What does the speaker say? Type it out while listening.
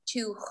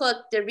to hook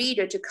the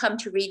reader to come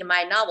to read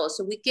my novel.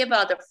 So we give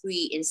out the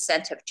free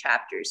incentive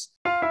chapters.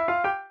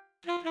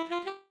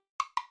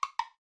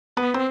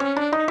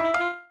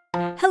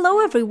 Hello,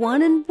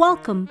 everyone, and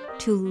welcome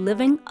to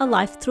Living a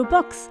Life Through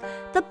Books,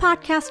 the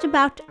podcast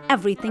about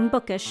everything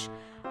bookish.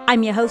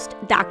 I'm your host,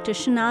 Dr.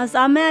 Shanaz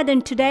Ahmed,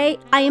 and today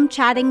I am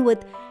chatting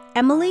with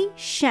Emily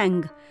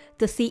Sheng,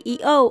 the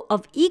CEO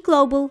of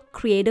eGlobal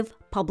Creative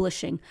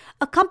Publishing,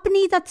 a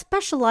company that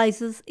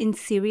specializes in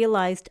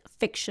serialized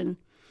fiction.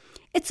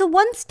 It's a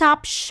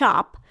one-stop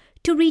shop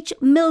to reach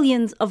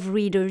millions of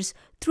readers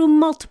through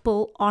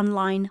multiple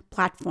online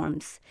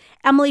platforms.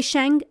 Emily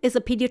Sheng is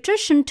a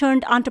pediatrician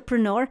turned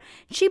entrepreneur.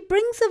 She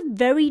brings a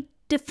very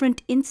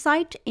different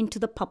insight into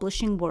the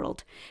publishing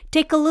world.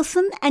 Take a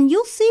listen and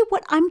you'll see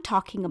what I'm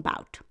talking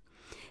about.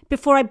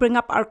 Before I bring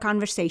up our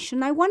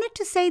conversation, I wanted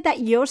to say that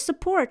your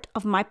support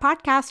of my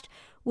podcast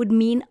would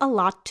mean a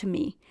lot to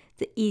me.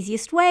 The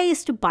easiest way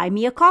is to buy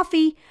me a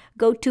coffee.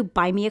 Go to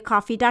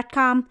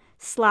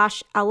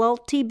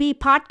buymeacoffee.com/LLTB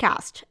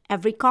podcast.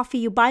 Every coffee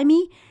you buy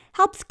me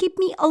helps keep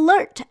me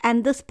alert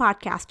and this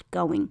podcast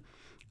going.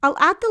 I'll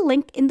add the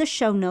link in the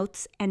show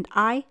notes, and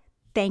I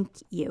thank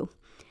you.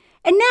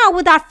 And now,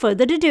 without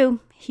further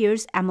ado,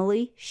 here's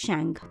Emily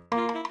Sheng.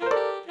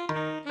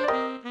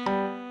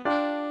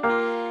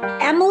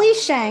 Emily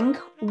Sheng,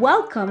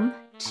 welcome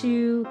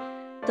to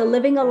the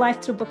Living a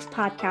Life Through Books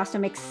podcast.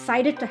 I'm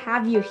excited to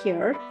have you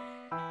here.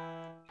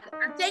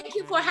 Thank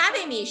you for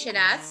having me,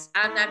 Shanaz.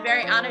 I'm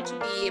very honored to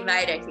be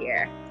invited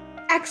here.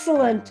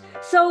 Excellent.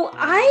 So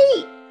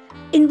I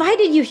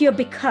invited you here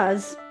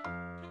because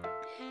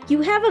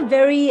you have a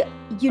very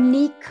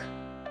unique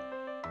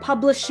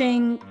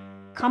publishing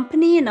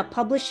company and a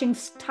publishing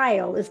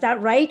style. Is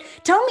that right?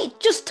 Tell me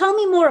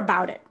more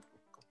about it.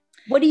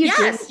 What do you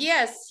do?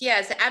 Yes.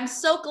 I'm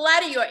so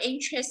glad you're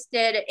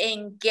interested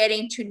in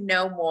getting to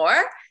know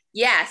more.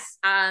 Yes,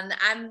 I'm,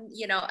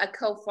 a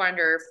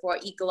co-founder for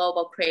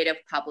eGlobal Creative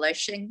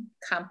Publishing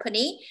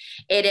Company.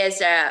 It is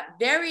a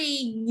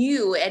very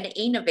new and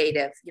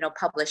innovative,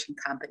 publishing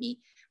company.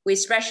 We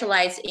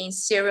specialize in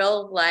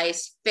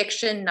serialized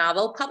fiction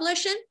novel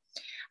publishing,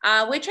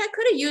 which I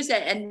could use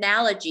an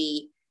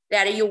analogy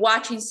that you're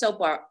watching a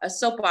soap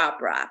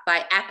opera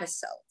by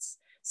episodes.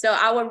 So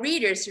our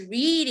readers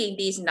reading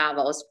these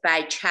novels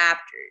by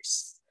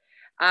chapters.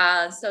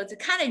 So it's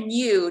kind of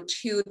new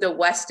to the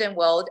Western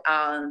world,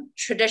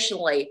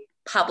 traditionally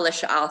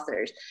published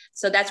authors.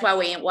 So that's why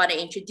we want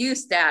to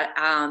introduce that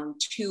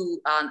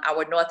to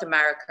our North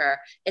America,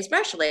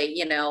 especially,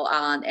 and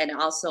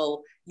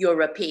also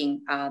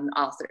European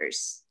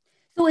authors.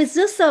 So is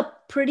this a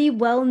pretty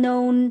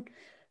well-known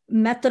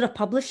method of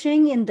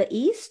publishing in the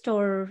East,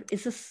 or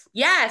is this?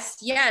 Yes,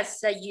 you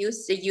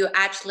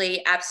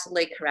actually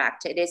absolutely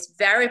correct. It is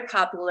very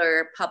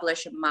popular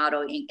publishing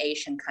model in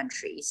Asian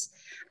countries,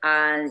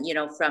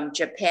 from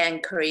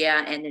Japan,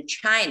 Korea, and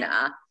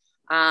China.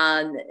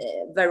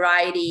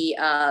 Variety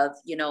of,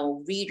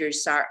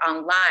 readers are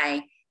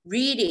online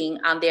reading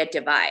on their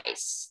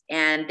device,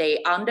 and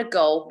they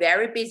undergo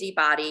very busy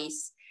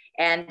bodies.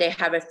 And they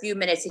have a few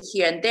minutes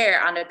here and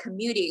there on a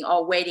commuting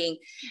or waiting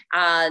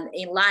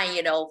in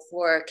line,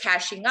 for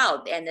cashing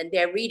out. And then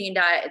they're reading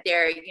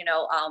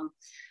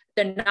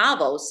the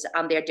novels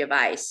on their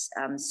device.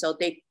 So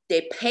they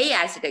pay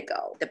as they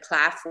go. The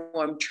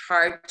platform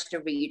charges the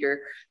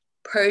reader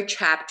per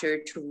chapter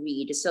to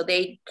read. So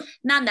they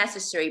not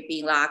necessarily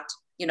being locked,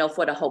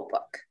 for the whole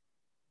book.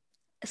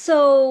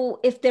 So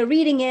if they're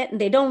reading it and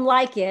they don't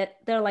like it,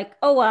 they're like,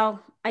 oh, well,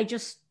 I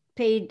just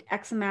paid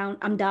X amount,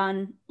 I'm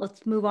done.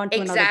 Let's move on to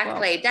another book.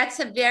 Exactly. That's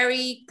a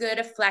very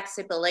good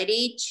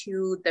flexibility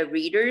to the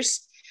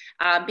readers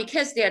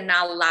because they're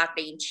not locked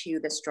into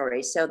the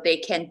story. So they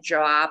can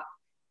drop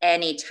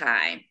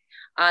anytime,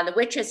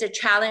 which is a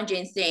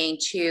challenging thing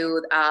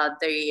to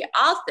the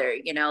author.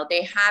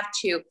 They have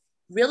to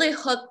really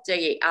hook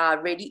the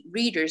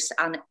readers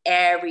on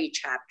every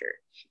chapter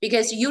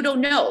because you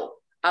don't know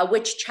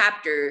which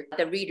chapter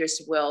the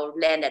readers will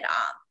land it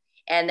on.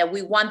 And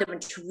we want them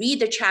to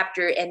read the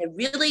chapter and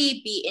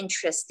really be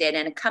interested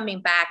and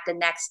coming back the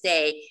next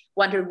day,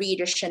 want to read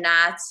a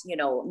Shanaz's,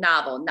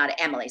 novel, not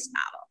Emily's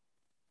novel.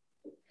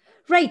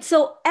 Right.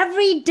 So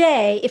every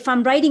day, if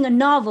I'm writing a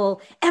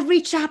novel,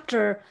 every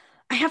chapter,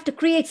 I have to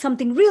create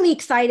something really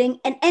exciting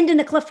and end in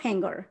a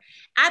cliffhanger.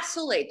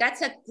 Absolutely.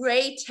 That's a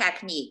great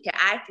technique.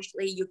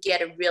 Actually, you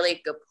get a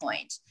really good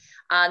point.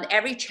 On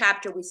every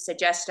chapter, we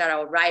suggest that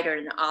our writer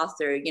and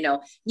author,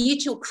 need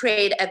to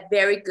create a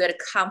very good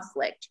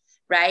conflict,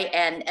 right?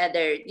 And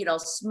they're,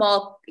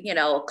 small,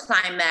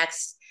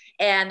 climax,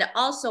 and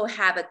also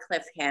have a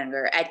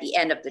cliffhanger at the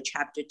end of the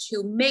chapter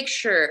to make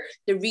sure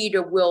the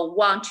reader will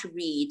want to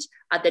read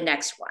the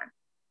next one.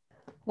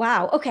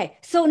 Wow. Okay.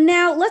 So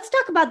now let's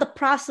talk about the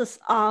process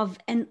of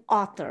an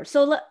author.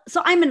 So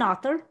I'm an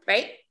author.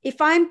 Right.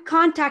 If I'm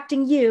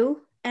contacting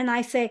you and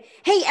I say,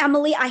 hey,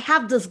 Emily, I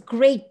have this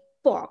great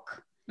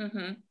book.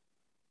 Mm-hmm.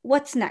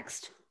 What's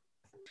next?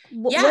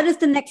 What is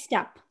the next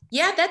step?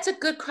 Yeah, that's a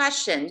good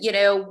question.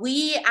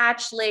 We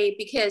actually,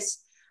 because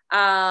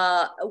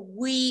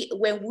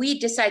when we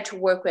decide to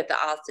work with the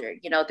author,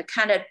 the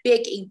kind of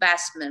big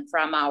investment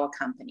from our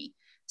company.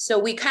 So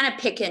we kind of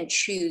pick and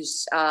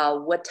choose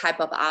what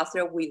type of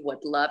author we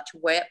would love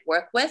to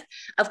work with.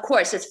 Of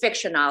course, it's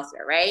fiction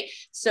author, right?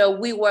 So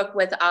we work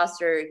with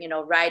author,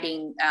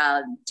 writing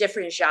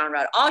different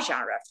genre, all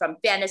genre, from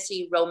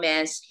fantasy,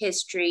 romance,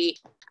 history,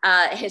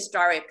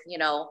 historic,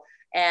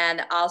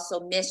 and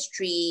also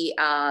mystery,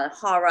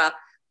 horror.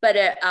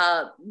 But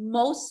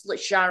most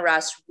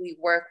genres we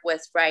work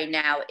with right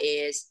now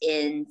is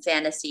in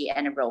fantasy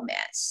and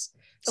romance.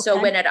 Okay.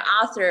 So when an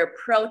author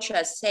approaches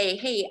us, say,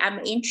 hey, I'm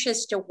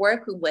interested in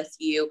working with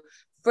you,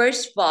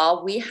 first of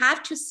all, we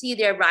have to see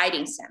their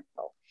writing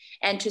sample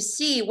and to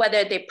see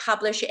whether they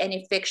publish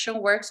any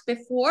fiction works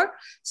before.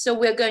 So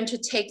we're going to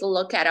take a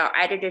look at, our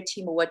editor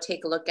team will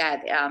take a look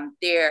at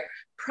their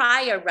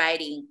prior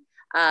writing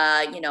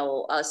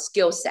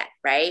skill set,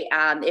 right?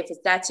 If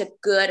that's a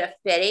good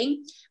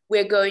fitting,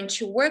 we're going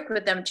to work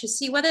with them to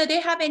see whether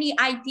they have any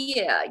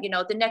idea,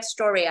 the next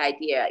story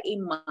idea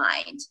in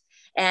mind.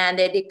 And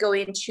they're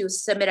going to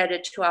submit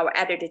it to our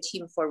editor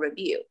team for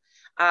review.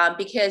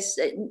 Because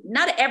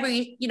not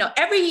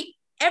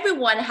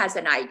everyone has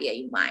an idea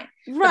in mind.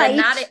 Right. But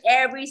not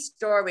every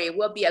story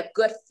will be a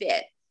good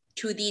fit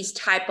to these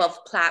type of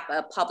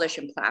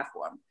publishing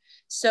platform.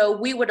 So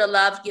we would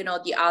love,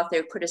 the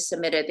author could have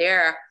submitted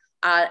their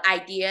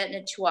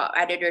idea to our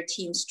editor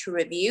teams to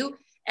review.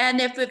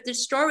 And if the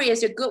story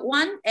is a good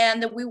one,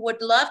 and we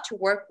would love to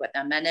work with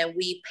them, and then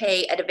we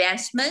pay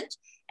advancement,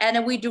 and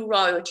then we do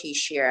royalty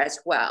share as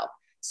well.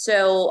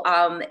 So,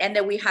 and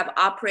then we have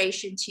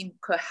operation team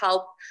could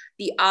help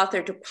the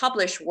author to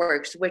publish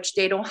works, which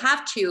they don't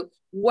have to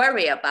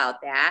worry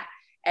about that.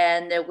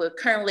 And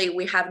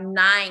we have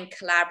 9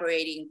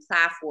 collaborating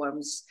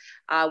platforms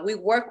we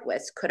work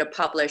with, could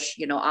publish,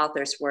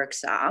 authors'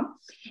 works on.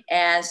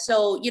 And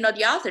so,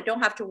 the author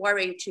don't have to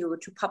worry to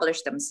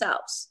publish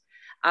themselves.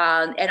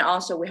 And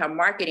also we have a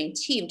marketing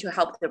team to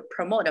help them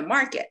promote the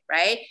market,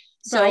 right?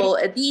 So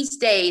these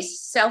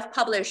days,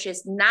 self-publish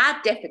is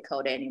not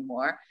difficult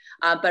anymore,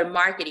 but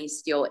marketing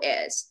still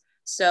is.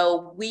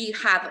 So we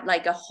have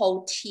like a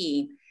whole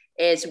team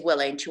is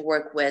willing to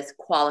work with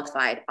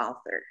qualified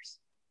authors.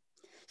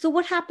 So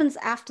what happens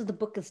after the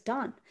book is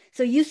done?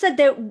 So you said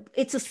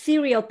it's a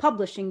serial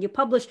publishing. You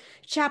publish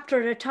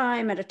chapter at a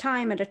time, at a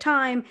time, at a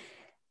time.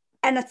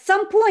 And at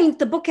some point,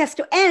 the book has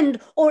to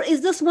end. Or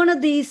is this one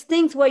of these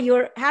things where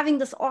you're having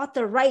this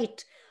author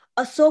write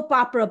a soap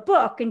opera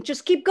book and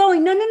just keep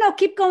going? No,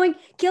 keep going.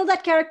 Kill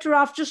that character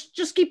off.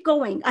 Just keep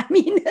going. I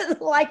mean,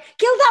 like,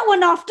 kill that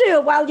one off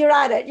too while you're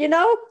at it,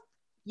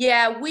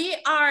 Yeah, we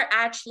are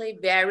actually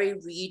very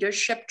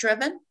readership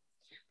driven.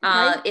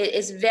 It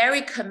is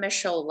very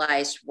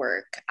commercialized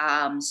work.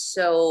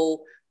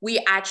 So we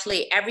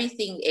actually,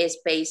 everything is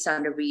based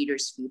on the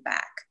reader's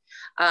feedback.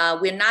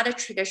 We're not a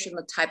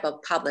traditional type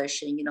of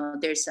publishing.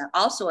 There's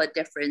also a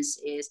difference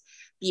is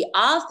the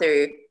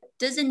author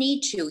doesn't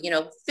need to,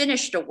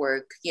 finish the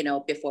work,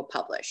 before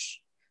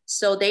publish.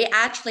 So they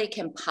actually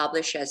can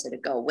publish as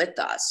it go with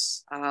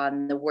us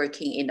on the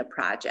working in the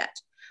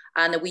project.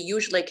 And we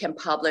usually can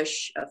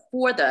publish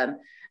for them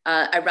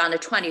around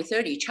 20,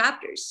 30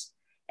 chapters.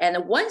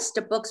 And once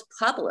the book's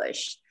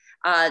published,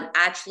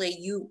 actually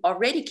you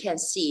already can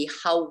see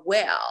how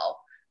well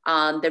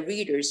the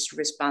reader's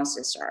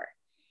responses are.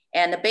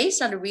 And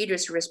based on the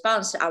reader's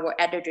response, our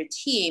editor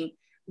team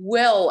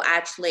will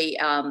actually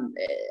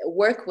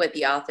work with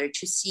the author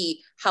to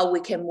see how we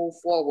can move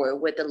forward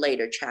with the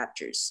later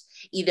chapters.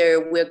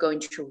 Either we're going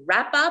to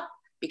wrap up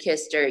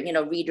because their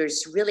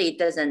readers really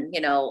doesn't,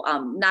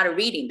 not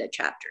reading the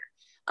chapter,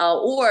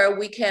 or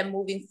we can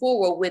moving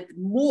forward with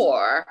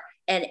more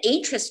and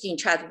interesting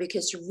chapter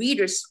because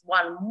readers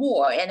want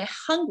more and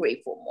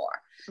hungry for more.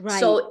 Right.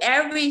 So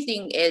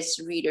everything is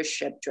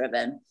readership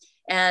driven.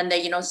 And,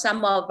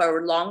 some of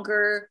our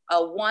longer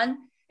one,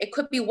 it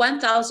could be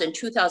 1,000,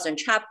 2,000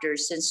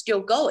 chapters and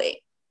still going.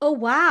 Oh,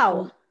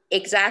 wow.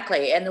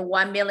 Exactly. And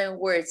 1 million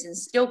words and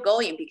still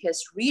going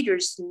because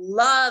readers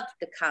love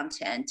the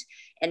content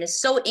and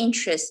is so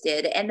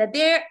interested. And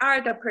they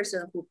are the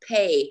person who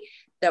pay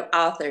the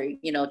author,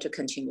 to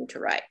continue to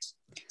write.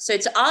 So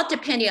it's all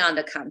depending on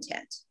the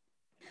content.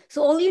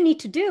 So all you need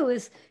to do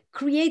is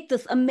create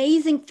this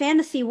amazing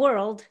fantasy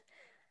world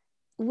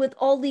with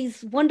all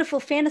these wonderful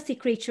fantasy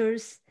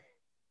creatures,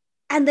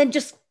 and then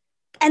just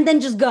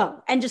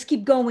go and just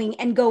keep going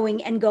and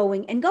going and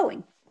going and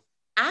going.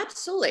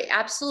 Absolutely.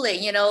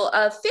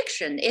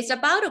 Fiction is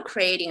about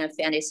creating a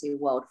fantasy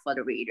world for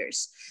the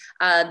readers.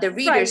 The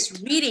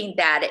readers reading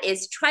that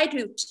is try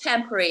to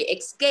temporarily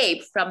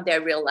escape from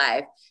their real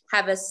life,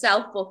 have a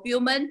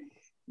self-fulfillment,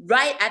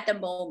 right at the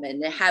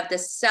moment and have the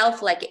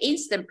self like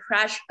instant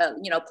pressure,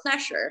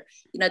 pleasure,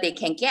 they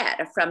can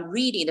get from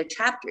reading the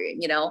chapter,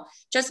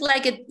 just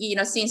like it,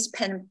 since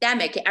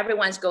pandemic,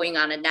 everyone's going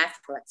on a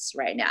Netflix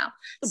right now.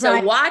 So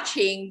Right.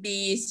 watching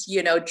these,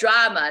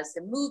 dramas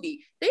and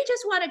movie, they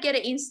just want to get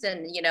an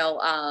instant,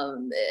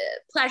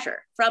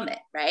 pleasure from it,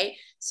 right?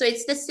 So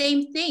it's the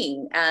same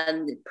thing,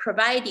 and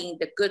providing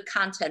the good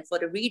content for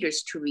the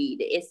readers to read.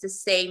 It's the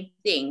same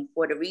thing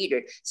for the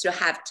reader to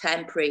have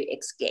temporary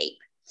escape.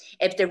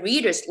 If the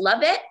readers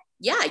love it,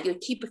 yeah, you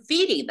keep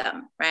feeding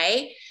them,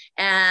 right?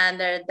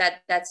 And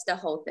that's the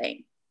whole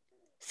thing.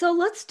 So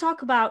let's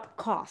talk about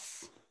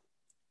costs,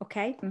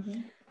 okay?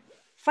 Mm-hmm.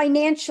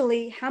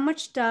 Financially, how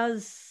much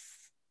does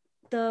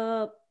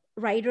the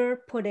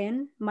writer put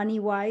in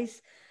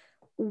money-wise?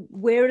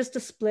 Where is the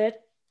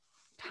split?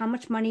 How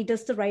much money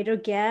does the writer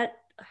get?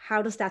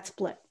 How does that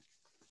split?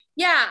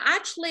 Yeah,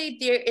 actually,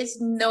 there is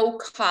no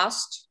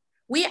cost.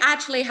 We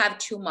actually have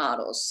two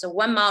models. So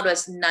one model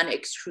is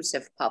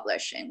non-exclusive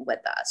publishing with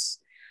us,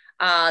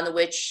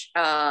 which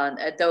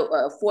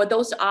for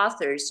those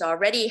authors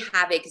already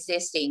have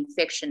existing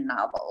fiction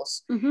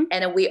novels. Mm-hmm.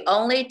 And we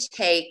only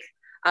take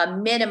a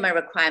minimum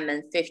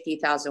requirement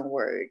 50,000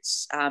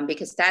 words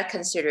because that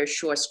considers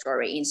short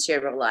story in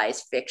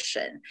serialized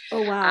fiction.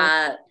 Oh,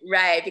 wow.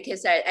 Right,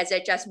 because as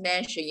I just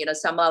mentioned,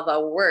 some of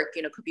our work,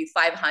 could be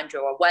 500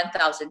 or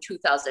 1,000,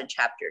 2,000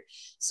 chapter.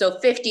 So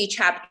 50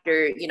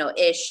 chapter,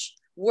 ish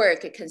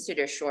work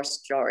considered short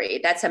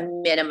story. That's a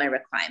minimum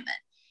requirement.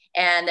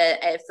 And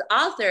if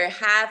author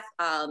have,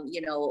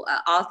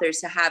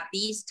 authors have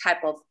these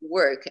type of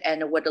work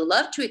and would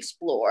love to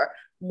explore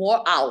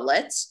more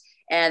outlets,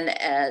 and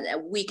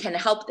we can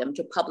help them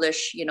to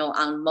publish,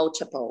 on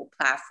multiple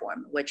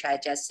platforms, which I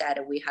just said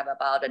we have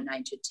about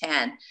 9 to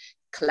 10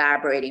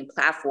 collaborating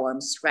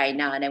platforms right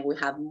now, and then we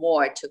have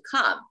more to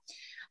come.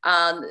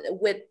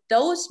 With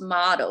those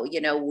model,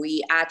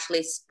 we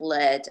actually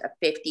split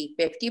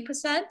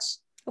 50-50%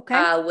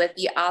 with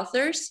the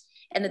authors,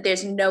 and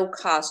there's no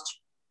cost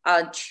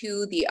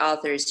to the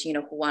authors,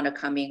 who want to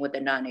come in with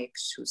a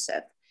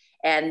non-exclusive.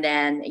 And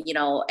then,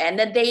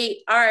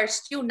 they are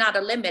still not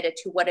limited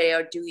to what they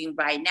are doing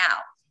right now.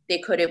 They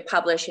could be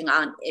publishing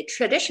on a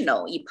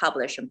traditional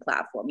e-publishing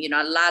platform.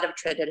 A lot of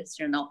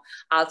traditional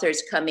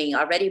authors coming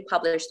already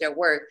publish their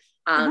work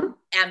on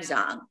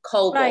Amazon,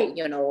 Kobo, right.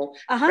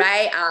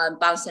 Right?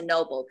 Barnes and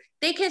Noble.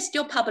 They can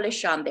still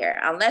publish on there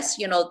unless,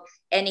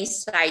 any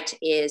site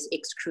is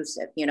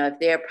exclusive. If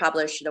they're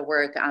published the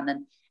work on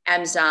an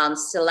Amazon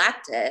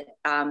selected,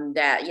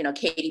 that,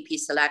 KDP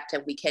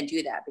selected, we can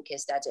do that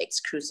because that's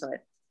exclusive,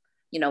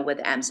 with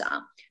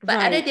Amazon. But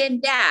right. other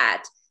than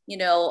that,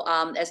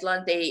 as long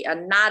as they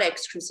are not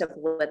exclusive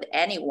with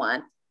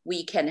anyone,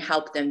 we can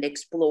help them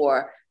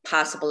explore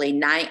possibly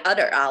 9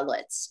 other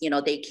outlets.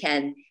 They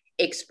can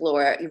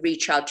explore,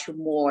 reach out to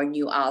more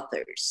new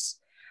authors,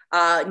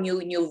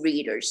 new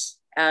readers.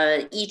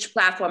 Each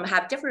platform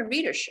have different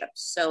readerships.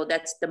 So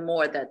that's the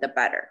more, the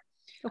better.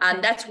 Okay.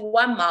 And that's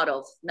one model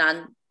of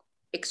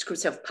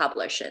non-exclusive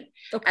publishing.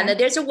 Okay. And then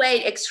there's a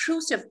way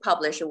exclusive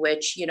publishing,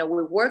 which,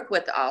 we work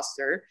with the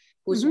author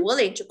who's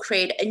willing to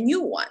create a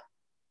new one.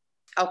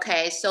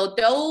 Okay, so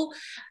those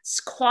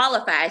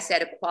qualify, I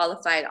said a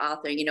qualified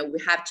author, we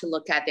have to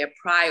look at their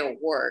prior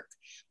work,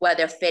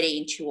 whether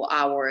fitting into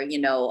our,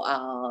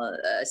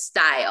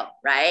 style,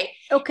 right?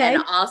 Okay.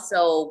 And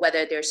also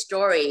whether their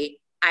story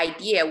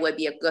idea would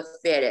be a good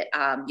fit,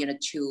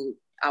 to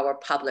our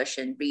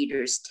publishing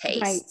readers'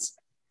 tastes. Right.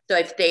 So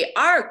if they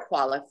are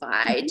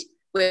qualified,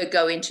 we're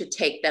going to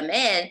take them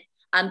in.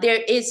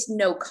 There is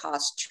no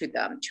cost to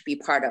them to be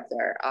part of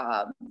their,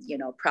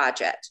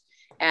 project.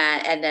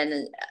 And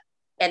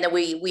then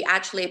we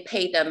actually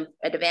pay them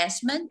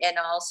advancement and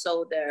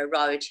also the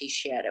royalty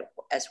share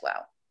as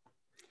well.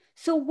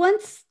 So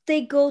once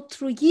they go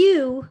through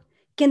you,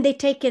 can they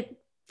take it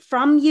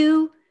from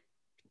you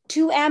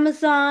to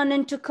Amazon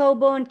and to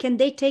Kobo, and can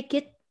they take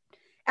it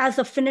as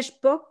a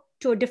finished book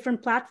to a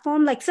different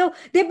platform? So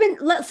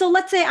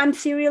let's say I'm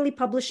serially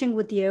publishing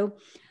with you.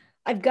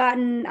 I've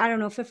gotten,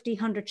 50,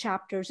 100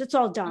 chapters. It's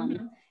all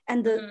done.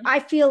 And I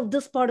feel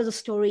this part of the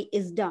story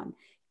is done.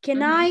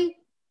 Can I,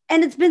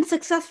 and it's been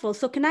successful.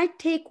 So can I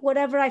take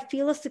whatever I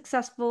feel is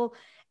successful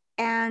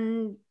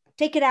and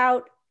take it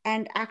out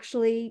and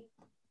actually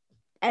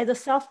either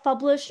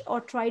self-publish or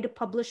try to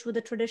publish with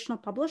a traditional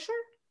publisher?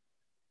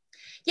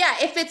 Yeah,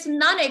 if it's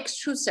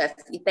non-exclusive,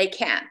 they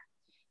can.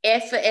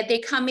 If they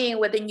come in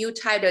with a new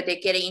title, they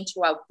get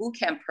into our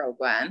bootcamp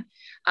program.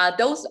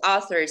 Those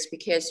authors,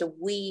 because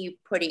we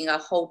putting a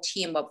whole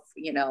team of,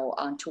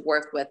 to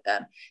work with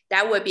them,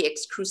 that would be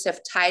exclusive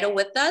title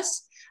with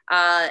us,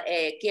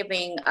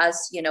 giving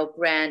us,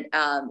 brand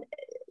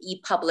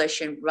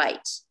e-publishing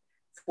rights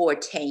for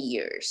 10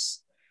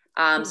 years.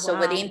 So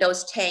within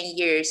those 10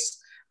 years,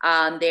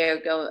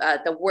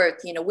 the work,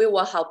 we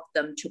will help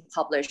them to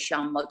publish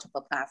on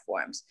multiple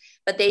platforms,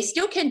 but they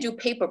still can do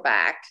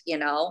paperback,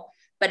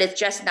 but it's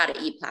just not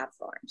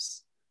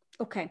e-platforms.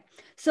 Okay.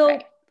 So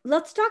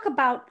let's talk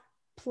about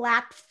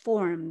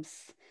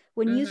platforms,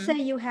 when you say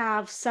you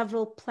have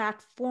several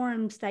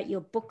platforms that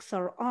your books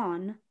are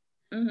on,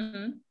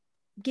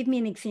 give me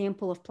an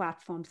example of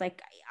platforms.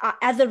 Like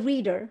as a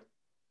reader,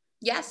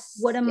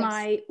 yes.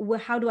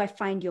 How do I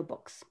find your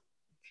books?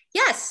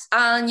 Yes.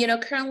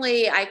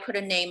 Currently I could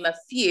name a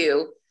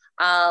few.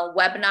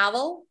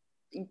 Webnovel.com.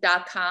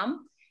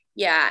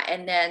 Yeah.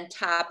 And then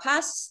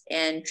Tapas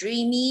and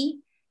Dreamy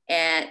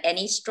and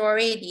Any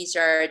Story. These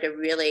are the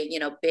really,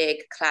 big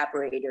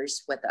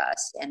collaborators with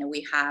us. And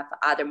we have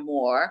other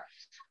more.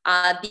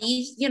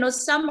 These,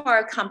 some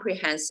are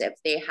comprehensive.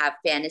 They have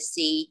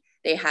fantasy,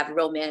 they have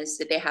romance,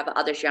 they have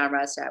other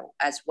genres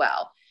as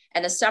well.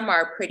 And some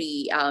are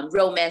pretty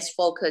romance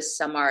focused,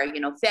 some are,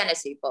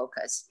 fantasy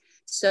focused.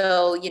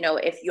 So,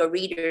 if your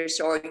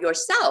readers or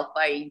yourself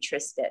are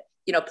interested,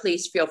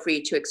 please feel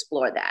free to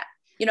explore that.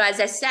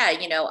 As I said,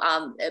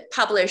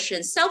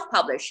 publishing,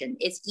 self-publishing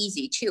is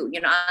easy too,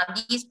 on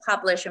these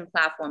publishing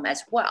platform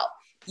as well.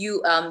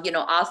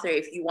 Author,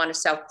 if you want to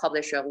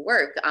self-publish your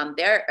work on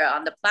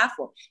the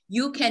platform,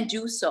 you can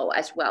do so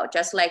as well.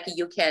 Just like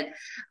you can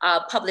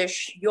publish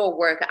your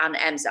work on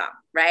Amazon,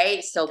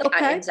 right? So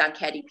Amazon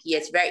KDP,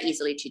 it's very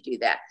easily to do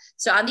that.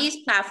 So on these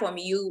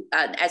platforms, you,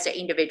 as an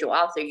individual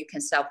author, you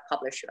can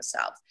self-publish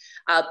yourself.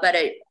 But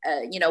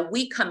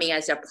we come in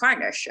as a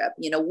partnership.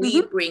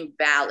 We bring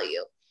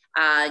value.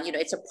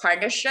 It's a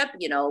partnership.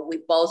 We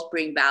both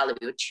bring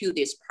value to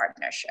this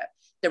partnership.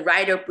 The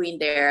writer bring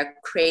their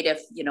creative,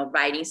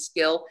 writing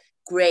skill,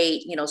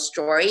 great,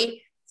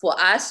 story. For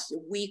us,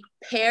 we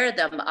pair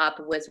them up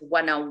with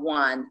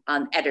one-on-one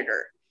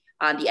editor.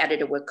 The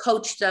editor will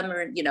coach them,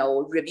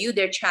 review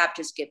their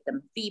chapters, give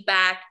them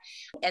feedback.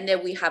 And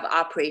then we have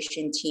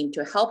operation team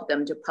to help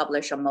them to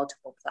publish on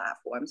multiple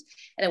platforms.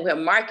 And then we have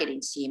a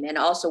marketing team. And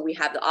also we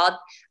have all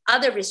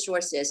other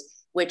resources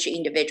which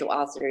individual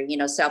author,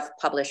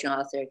 self-publishing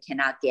author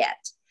cannot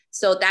get.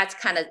 So that's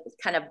kind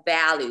of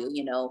value,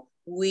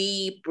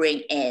 we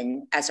bring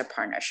in as a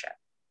partnership.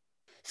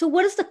 So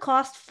what is the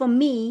cost for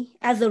me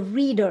as a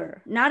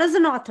reader, not as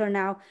an author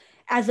now,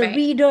 as a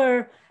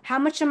reader? How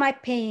much am I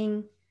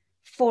paying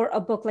for a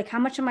book? Like how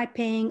much am I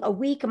paying a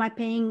week? Am I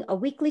paying a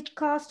weekly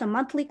cost, a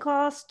monthly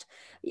cost?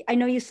 I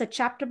know you said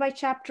chapter by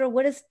chapter.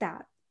 What is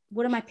that?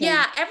 What am I paying?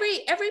 Yeah,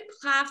 every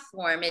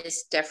platform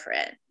is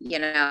different.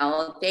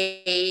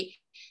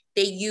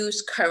 They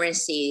use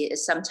currency.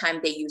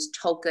 Sometimes they use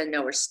token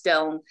or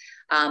stone,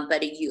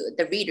 but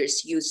the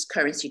readers use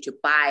currency to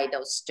buy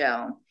those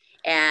stone.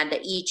 And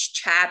each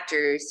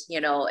chapters,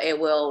 it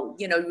will,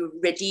 you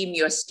redeem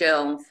your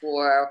stone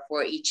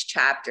for each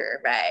chapter,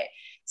 right?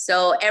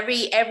 So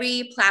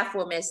every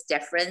platform is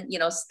different,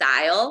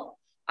 style.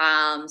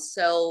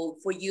 So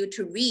for you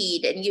to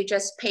read, and you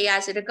just pay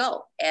as it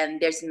go,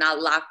 and there's not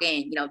locked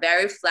in,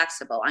 very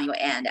flexible on your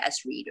end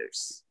as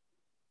readers.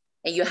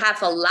 And you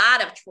have a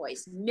lot of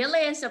choice,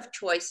 millions of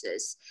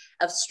choices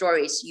of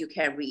stories you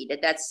can read.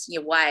 That's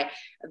why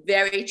a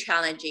very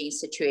challenging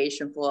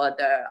situation for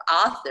the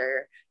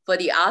author,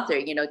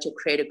 to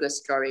create a good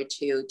story,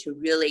 to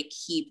really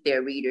keep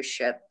their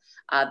readership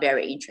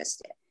very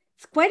interested.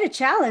 It's quite a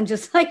challenge.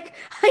 It's like,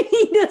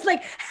 it's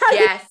like, how do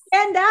you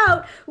stand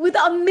out with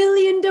a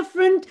million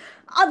different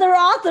other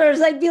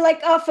authors? I'd be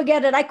like, oh,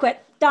 forget it. I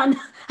quit. Done.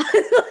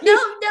 No.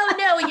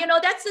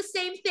 That's the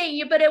same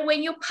thing. But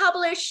when you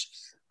publish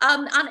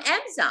on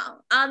Amazon,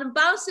 on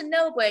Barnes &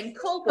 Noble and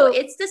Kobo,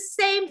 it's the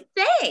same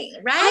thing,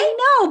 right? I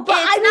know, but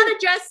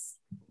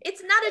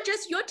it's not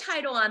just your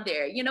title on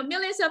there.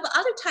 Millions of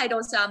other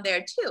titles on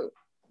there too.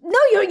 No,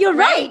 you're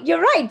right.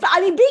 You're right.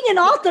 But being an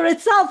author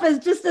itself is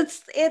just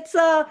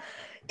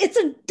it's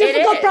a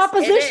difficult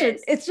proposition.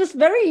 It's just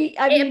very.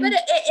 But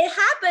it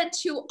happened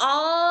to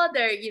all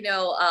their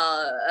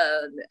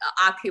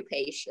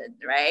occupation,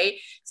 right?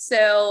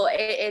 So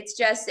it's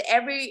just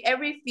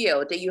every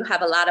field that you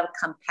have a lot of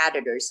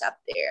competitors up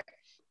there,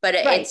 but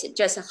it's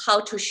just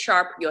how to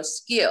sharpen your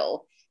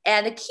skill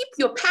and keep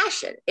your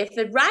passion. If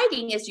the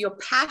writing is your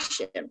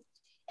passion,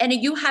 and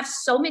you have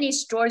so many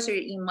stories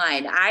in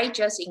mind, I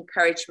just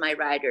encourage my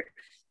writer,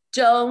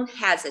 don't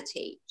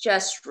hesitate,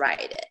 just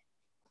write it.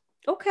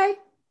 Okay.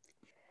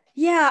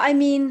 Yeah,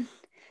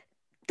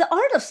 the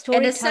art of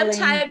storytelling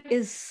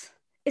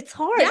it's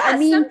hard. Yeah,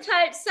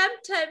 sometimes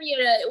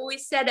we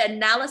said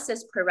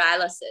analysis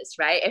paralysis,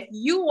 right? If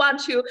you want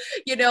to,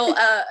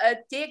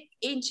 dig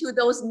into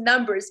those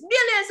numbers,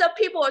 millions of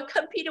people are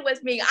competing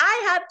with me.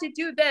 I have to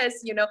do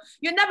this. You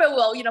never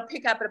will,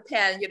 pick up a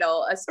pen,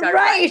 start.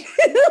 Right.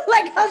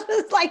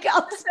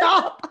 I'll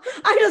stop.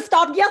 I just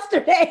stopped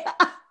yesterday.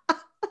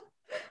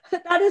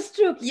 That is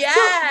true.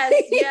 Yes,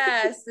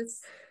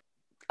 yes.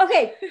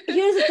 Okay,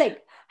 here's the thing.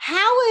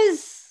 How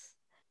is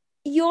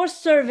your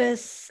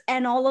service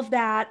and all of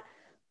that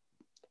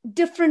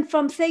different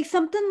from, say,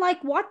 something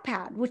like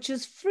Wattpad, which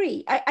is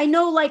free? I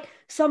know like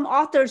some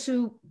authors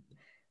who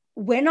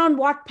went on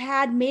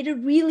Wattpad, made it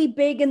really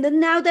big, and then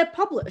now they're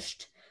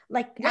published,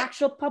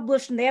 actual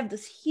published, and they have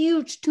this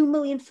huge 2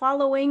 million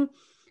following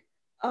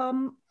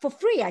for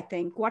free. I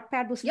think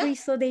Wattpad was free,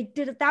 so they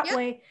did it that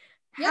way.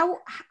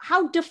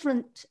 How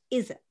different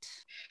is it?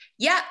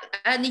 Yeah,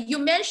 and you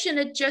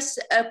mentioned just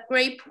a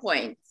great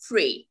point,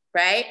 free,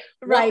 right?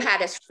 Right.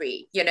 Wattpad is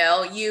free. You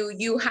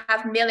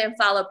have million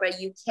followers,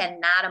 but you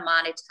cannot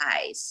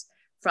monetize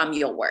from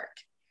your work.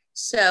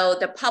 So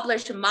the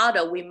published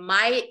model, we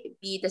might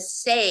be the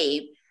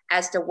same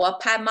as the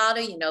Wattpad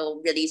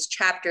model, release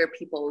chapter,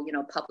 people,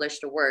 publish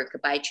the work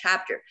by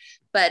chapter.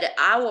 But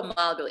our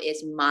model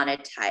is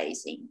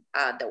monetizing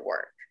the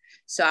work.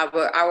 So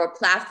our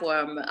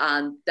platform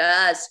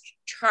does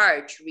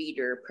charge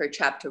reader per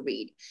chapter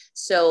read.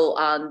 So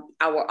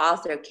our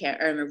author can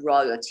earn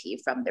royalty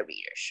from the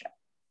readership.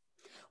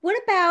 What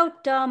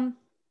about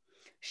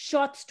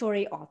short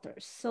story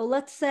authors? So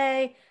let's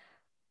say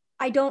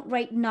I don't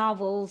write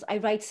novels, I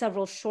write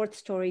several short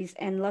stories.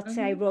 And let's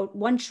say I wrote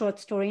one short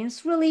story and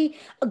it's really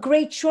a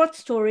great short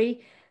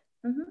story.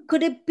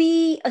 Could it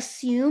be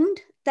assumed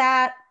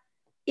that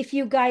if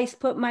you guys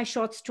put my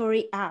short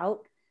story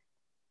out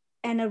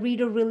and a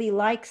reader really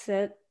likes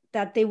it,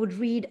 that they would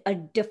read a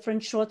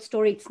different short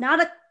story? It's not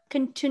a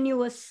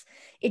continuous,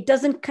 it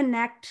doesn't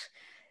connect,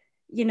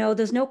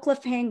 there's no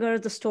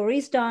cliffhanger, the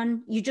story's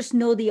done. You just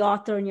know the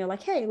author and you're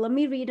like, hey, let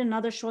me read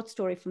another short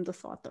story from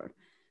this author.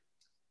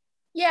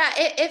 Yeah,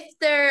 if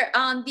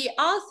the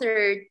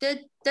author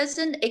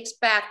doesn't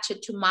expect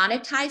to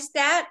monetize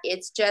that,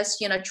 it's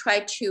just,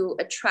 try to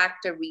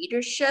attract the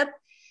readership,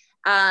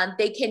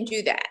 they can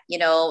do that.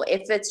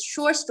 If it's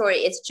short story,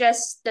 it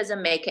just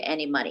doesn't make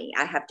any money.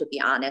 I have to be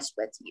honest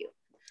with you.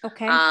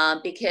 Okay.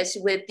 Because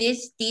with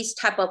these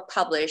type of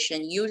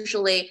publishing,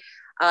 usually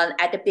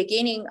at the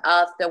beginning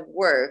of the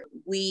work,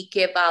 we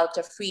give out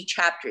the free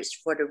chapters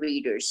for the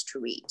readers to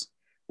read,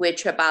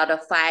 which about a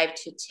 5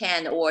 to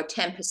 10 or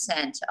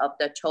 10% of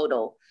the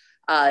total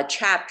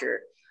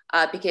chapter.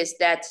 Because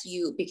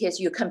because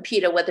you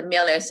competed with the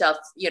millions of,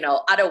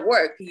 other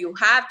work, you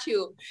have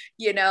to,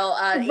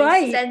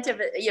 right.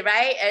 incentive,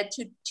 right?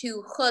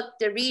 To hook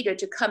the reader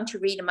to come to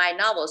read my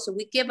novel. So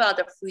we give out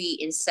the free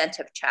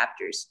incentive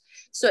chapters.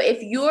 So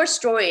if your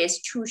story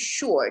is too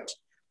short,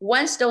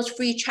 once those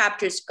free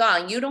chapters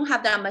gone, you don't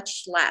have that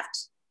much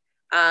left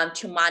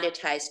to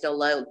monetize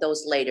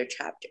those later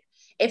chapters.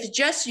 If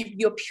just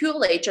you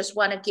purely just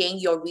want to gain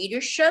your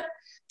readership,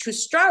 to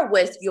start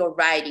with your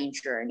writing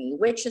journey,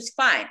 which is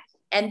fine.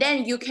 And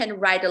then you can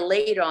write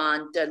later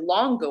on the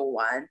longer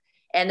one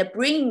and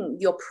bring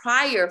your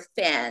prior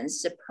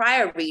fans, the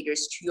prior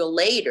readers to your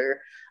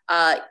later,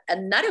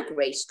 another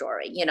great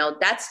story.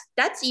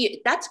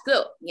 That's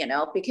good,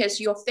 because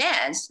your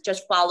fans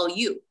just follow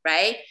you,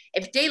 right?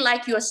 If they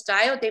like your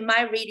style, they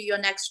might read your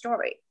next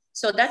story.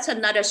 So that's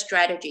another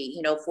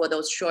strategy, for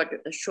those short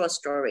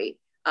story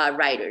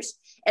writers.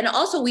 And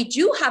also we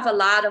do have a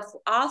lot of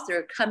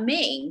authors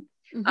coming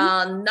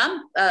on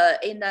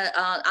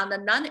the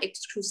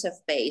non-exclusive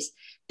base.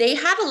 They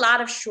have a lot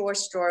of short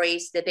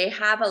stories, that they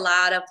have a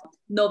lot of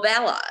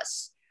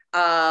novellas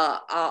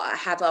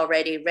have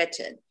already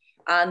written.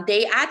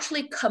 They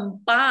actually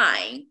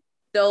combine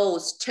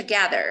those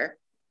together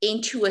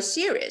into a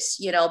series,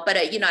 but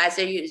as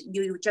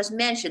you just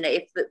mentioned,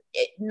 if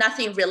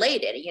nothing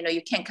related,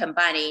 you can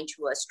combine it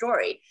into a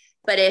story.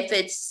 But if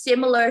it's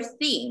similar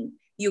theme,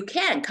 you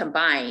can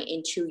combine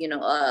into,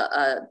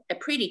 a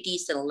pretty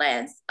decent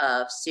length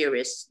of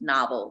series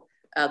novel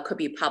could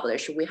be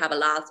published. We have a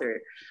lot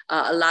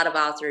of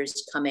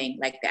authors coming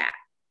like that.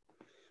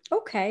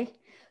 Okay.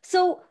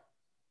 So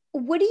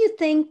what do you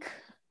think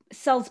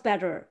sells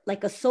better?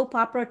 Like a soap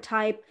opera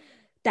type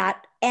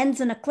that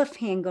ends in a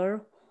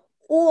cliffhanger,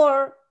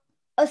 or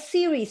a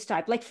series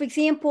type? Like, for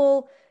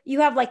example, you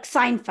have like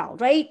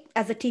Seinfeld, right?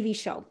 As a TV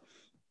show.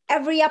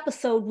 Every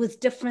episode was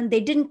different. They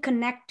didn't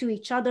connect to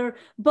each other.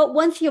 But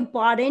once you're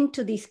bought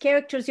into these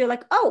characters, you're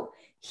like, oh,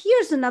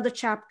 here's another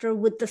chapter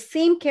with the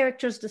same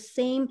characters, the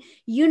same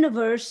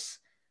universe.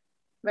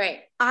 Right.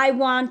 I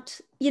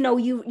want,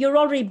 you're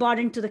already bought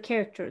into the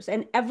characters.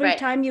 And every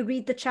time you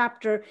read the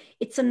chapter,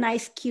 it's a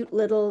nice, cute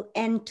little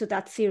end to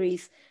that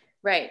series.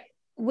 Right.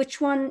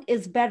 Which one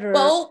is better?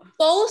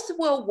 Both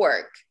will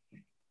work.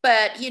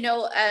 But,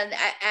 and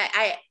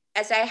I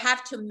as I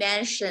have to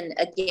mention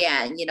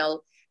again,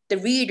 the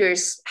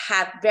readers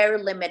have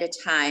very limited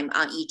time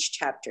on each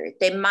chapter.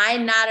 They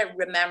might not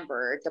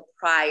remember the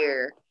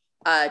prior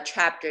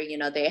chapter,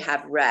 they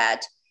have read.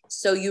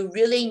 So you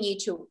really need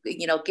to,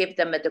 give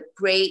them a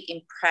great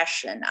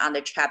impression on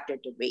the chapter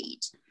to read.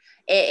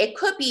 It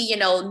could be,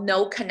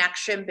 no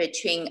connection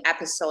between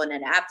episode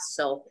and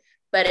episode,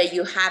 but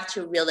you have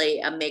to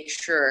really make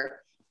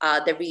sure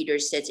the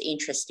readers is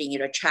interested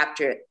in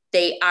chapter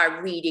they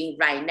are reading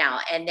right now,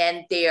 and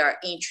then they are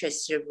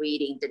interested in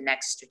reading the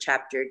next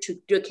chapter to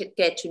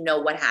get to know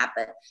what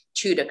happened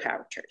to the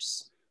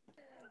characters.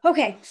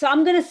 Okay, so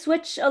I'm going to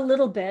switch a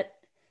little bit.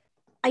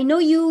 I know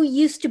you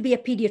used to be a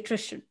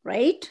pediatrician,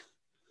 right?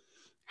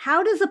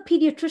 How does a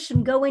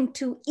pediatrician go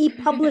into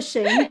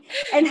e-publishing,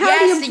 and how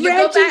do you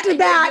branch into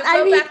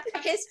that? You go back to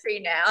history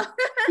now.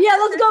 Yeah,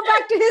 let's go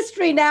back to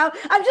history now.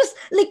 I'm just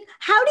like,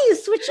 how do you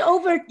switch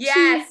over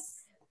to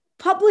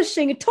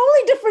publishing? A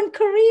totally different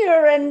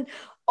career and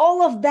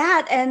all of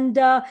that. And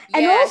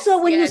also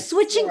when you're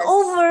switching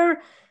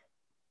over,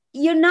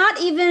 you're not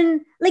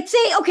even like,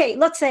 say, okay,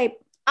 let's say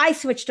I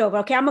switched over.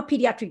 Okay, I'm a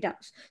pediatric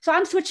dentist. So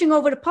I'm switching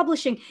over to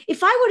publishing.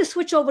 If I were to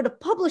switch over to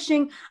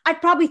publishing,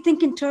 I'd probably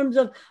think in terms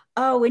of,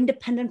 oh,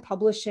 independent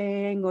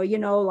publishing or,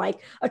 like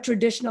a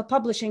traditional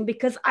publishing,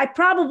 because I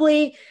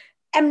probably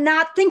am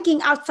not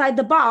thinking outside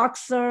the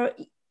box or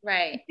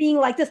Right. being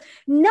like this.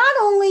 Not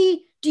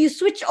only do you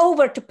switch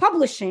over to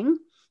publishing,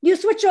 you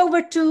switch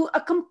over to a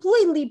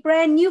completely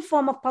brand new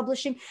form of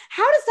publishing.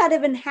 How does that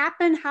even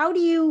happen? How do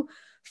you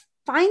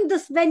find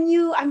this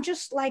venue? I'm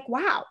just like,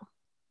 wow.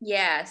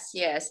 Yes,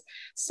 yes.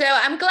 So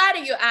I'm glad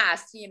you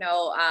asked,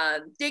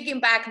 digging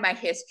back my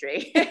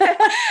history.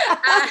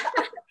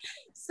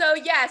 So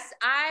yes,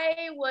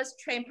 I was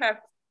trained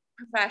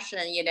profession,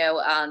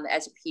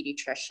 as a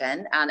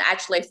pediatrician, and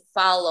actually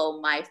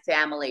follow my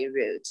family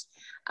roots.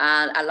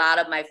 A lot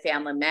of my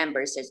family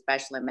members,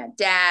 especially my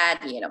dad,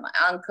 my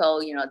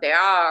uncle, they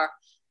are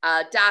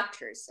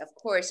doctors. Of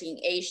course, in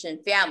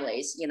Asian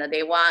families,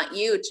 they want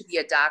you to be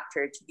a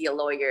doctor, to be a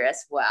lawyer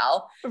as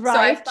well. Right.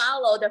 So I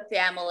follow the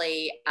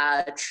family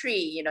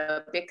tree,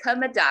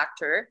 become a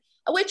doctor,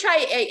 which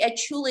I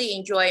truly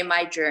enjoy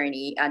my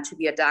journey to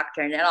be a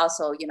doctor. And then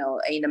also,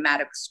 in the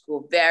medical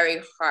school,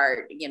 very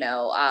hard,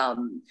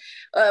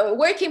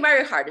 working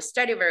very hard,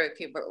 study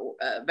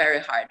very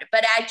hard.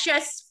 But I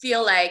just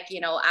feel like,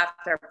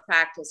 after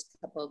practice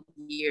a couple of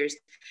years,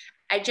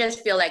 I just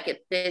feel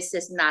like this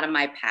is not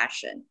my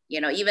passion,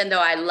 even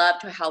though I love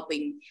to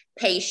helping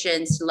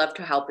patients, love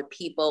to help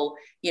people,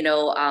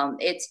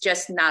 it's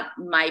just not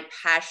my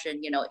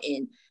passion,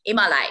 in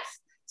my life.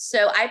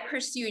 So I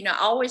pursue,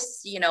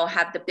 always,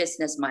 have the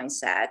business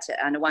mindset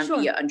and want to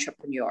be an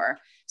entrepreneur.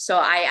 So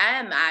I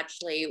am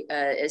actually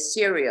a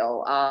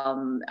serial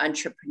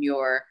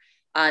entrepreneur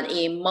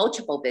in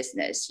multiple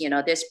business.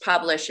 This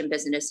publishing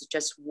business is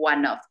just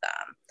one of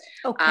them.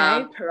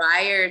 Okay.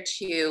 Prior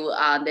to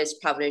this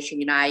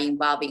publishing, I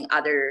involved in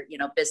other,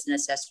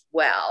 business as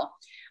well.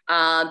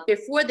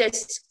 Before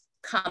this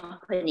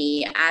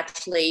company,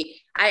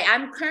 actually,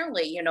 I'm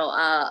currently,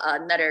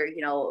 another,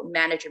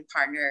 managing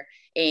partner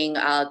in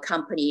a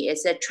company.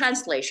 It's a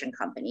translation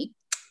company.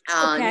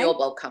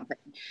 Noble company.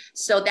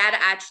 So that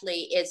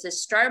actually is the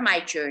start of my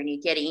journey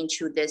getting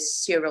into this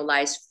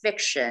serialized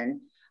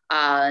fiction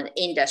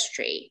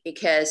industry,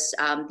 because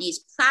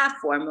these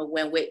platforms,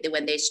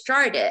 when they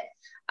started,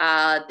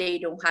 they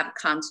don't have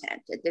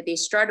content. They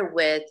started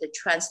with the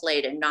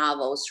translated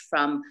novels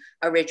from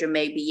original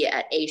maybe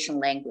Asian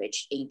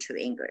language into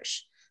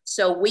English.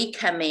 So we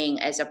come in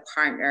as a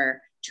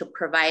partner to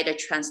provide a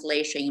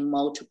translation in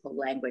multiple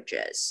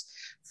languages,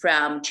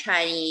 from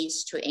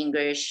Chinese to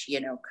English,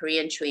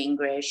 Korean to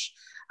English,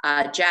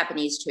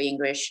 Japanese to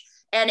English,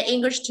 and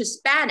English to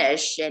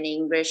Spanish, and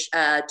English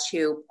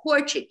to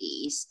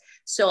Portuguese.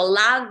 So a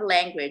lot of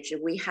language.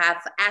 We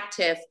have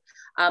active,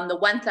 the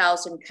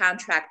 1,000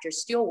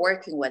 contractors still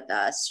working with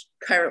us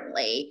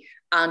currently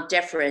on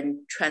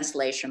different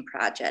translation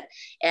projects.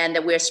 And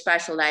we're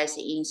specialized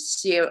in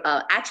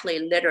actually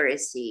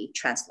literacy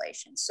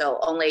translation. So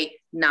only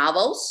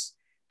novels,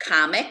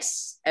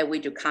 comics, and we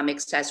do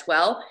comics as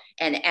well,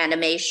 and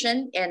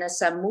animation, and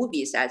some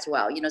movies as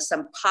well.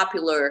 Some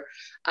popular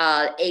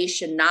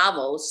Asian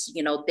novels,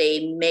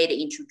 they made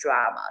it into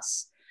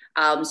dramas.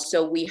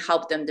 So we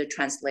help them to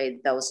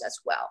translate those as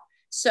well.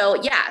 So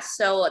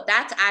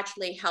that's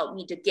actually helped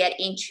me to get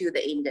into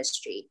the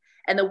industry.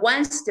 And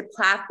once the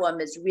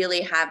platform is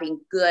really having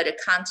good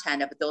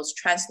content of those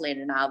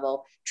translated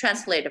novel,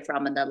 translated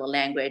from another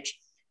language,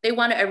 they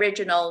want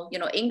original,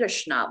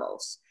 English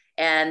novels,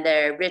 and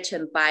they're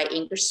written by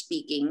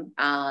English-speaking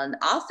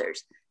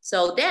authors.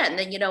 So then,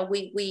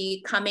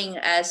 we coming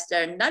as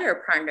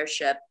another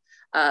partnership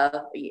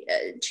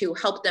to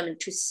help them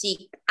to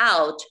seek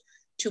out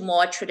to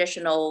more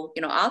traditional,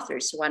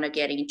 authors who want to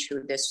get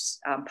into this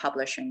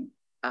publishing,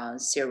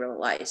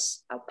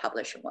 serialized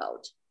publishing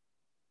world.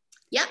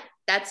 Yeah,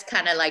 that's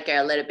kind of like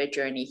a little bit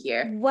journey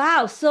here.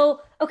 Wow.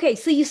 So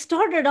you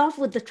started off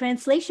with the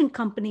translation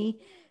company,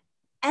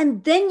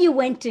 and then you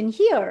went in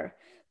here.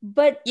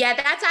 But yeah,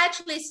 that's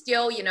actually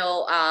still,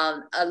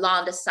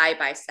 along the side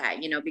by side,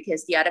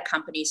 because the other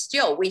companies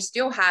we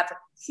still have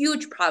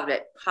huge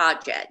project,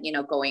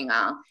 going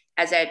on.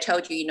 As I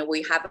told you,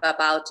 we have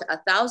about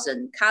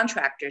 1,000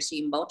 contractors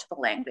in multiple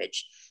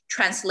language,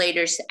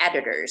 translators,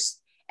 editors,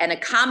 and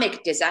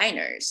comic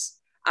designers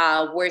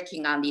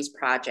working on these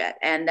projects.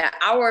 And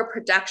our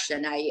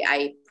production,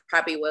 I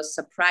probably will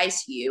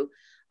surprise you.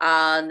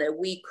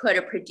 We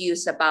could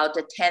produce about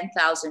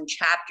 10,000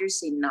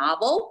 chapters in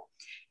novel,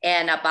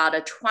 and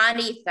about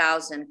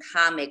 20,000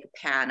 comic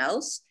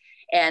panels,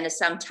 and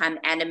sometimes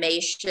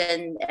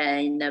animation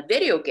and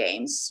video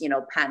games,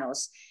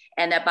 panels,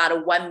 and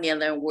about 1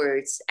 million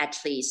words at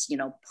least,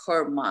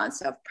 per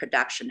month of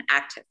production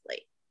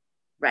actively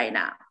right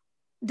now.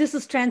 This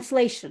is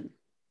translation.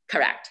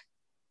 Correct.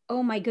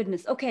 Oh my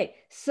goodness. Okay.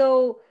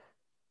 So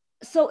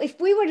if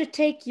we were to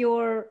take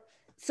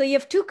so you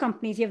have two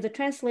companies, you have the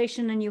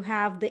translation and you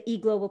have the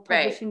eGlobal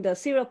Publishing, right, the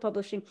serial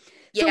publishing.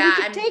 So yeah,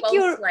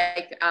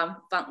 I'm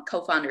both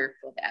co-founder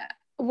for that.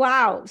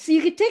 Wow. So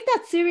you could take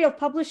that serial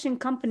publishing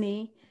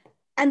company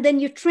and then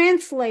you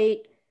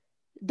translate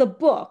the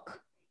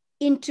book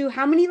into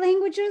how many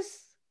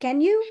languages?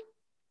 Can you?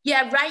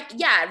 Yeah, right.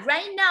 Yeah,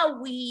 right now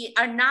we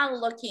are now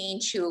looking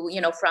into,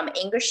 from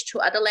English to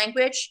other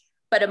language,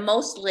 but it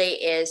mostly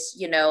is,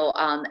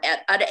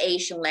 other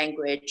Asian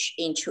language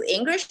into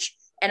English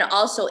and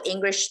also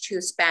English to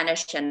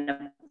Spanish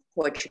and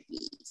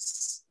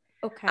Portuguese.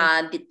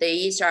 Okay.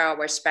 These are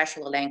our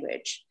special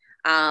language.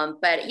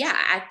 But yeah,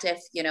 active,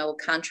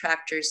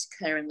 contractors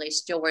currently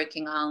still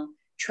working on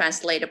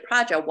translated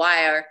project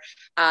while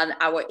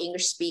our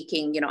English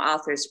speaking,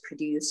 authors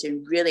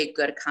producing really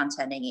good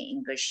content in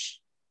English.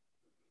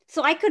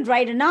 So I could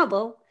write a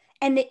novel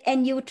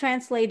and you would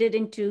translate it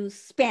into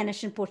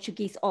Spanish and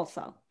Portuguese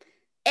also.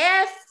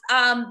 If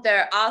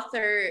the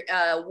author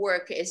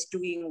work is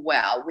doing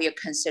well, we are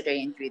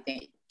considering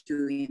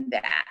doing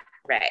that,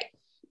 right?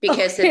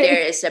 Because there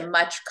is a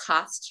much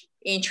cost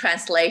in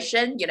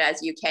translation,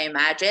 as you can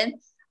imagine.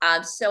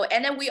 And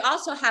then we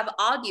also have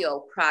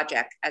audio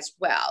project as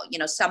well.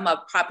 Some of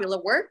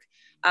popular work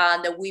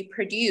that we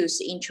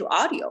produce into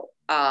audio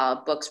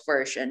books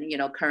version,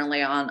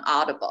 currently on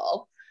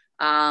Audible.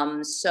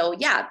 So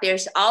yeah,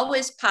 there's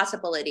always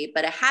possibility,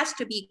 but it has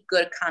to be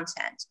good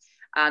content.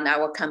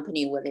 Our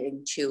company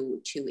willing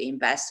to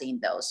invest in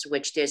those,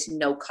 which there's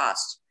no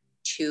cost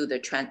to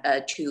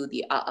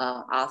the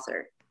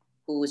author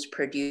who's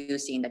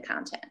producing the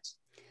content.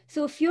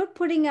 So if you're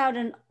putting out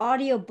an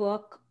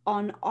audiobook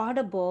on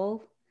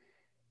Audible,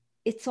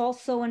 it's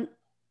also an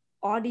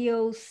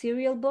audio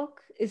serial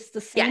book? Is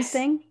the same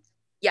thing?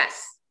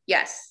 Yes.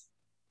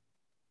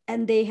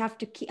 And they have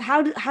to keep,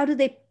 how do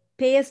they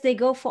pay as they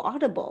go for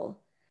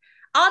Audible?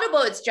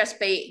 Audible is just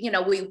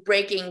we're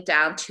breaking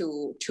down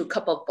to a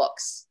couple of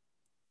books.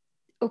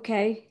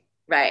 Okay.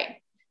 Right.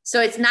 So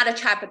it's not a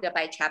chapter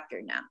by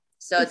chapter now.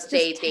 So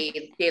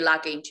they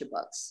log into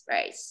books,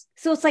 right?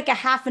 So it's like a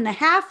half and a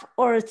half,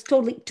 or it's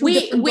totally two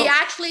different books? We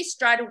actually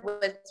started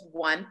with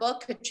one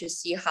book to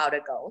see how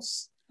it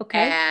goes.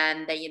 Okay.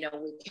 And then,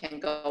 we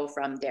can go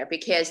from there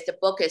because the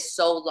book is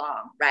so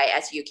long, right?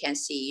 As you can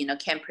see,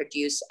 can't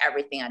produce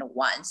everything at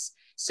once.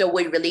 So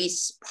we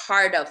release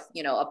part of,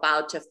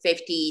 about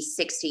 50,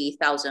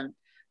 60,000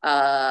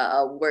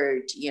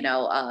 word,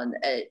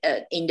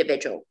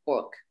 individual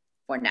book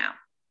for now.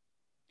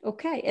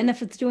 Okay. And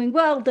if it's doing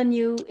well, then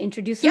you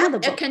introduce another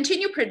book.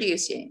 Continue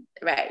producing,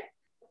 right?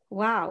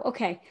 Wow.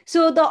 Okay.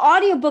 So the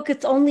audiobook,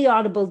 it's only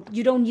Audible.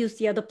 You don't use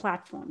the other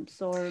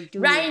platforms, or do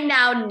right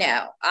now,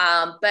 no.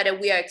 But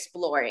we are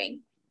exploring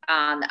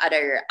on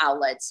other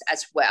outlets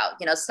as well.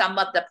 Some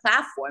of the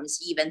platforms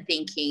even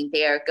thinking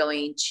they're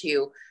going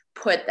to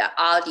put the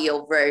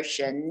audio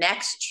version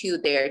next to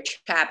their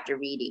chapter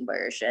reading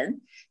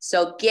version.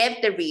 So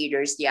give the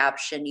readers the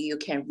option, you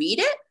can read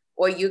it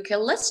or you can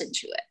listen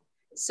to it.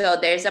 So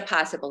there's a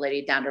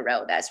possibility down the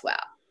road as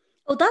well.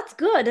 Oh, that's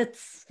good.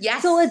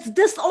 Yes. So it's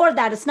this or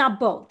that. It's not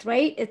both,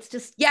 right? It's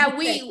just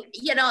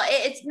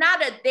it's not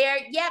there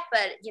yet,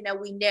 but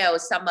we know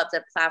some of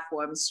the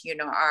platforms,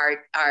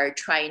 are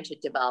trying to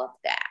develop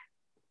that.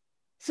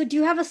 So do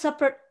you have a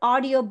separate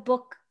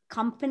audiobook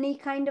company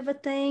kind of a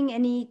thing?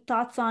 Any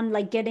thoughts on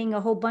like getting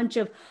a whole bunch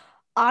of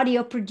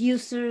audio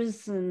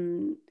producers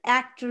and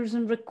actors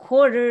and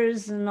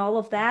recorders and all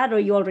of that, or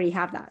you already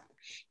have that?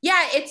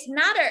 Yeah, it's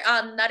not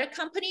another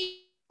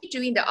company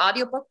doing the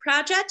audiobook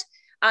project.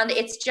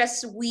 It's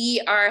just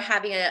we are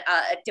having a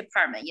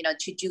department,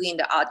 to doing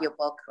the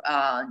audiobook,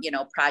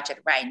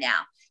 project right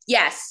now.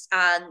 Yes,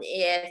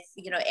 if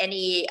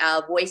any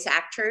voice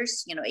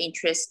actors,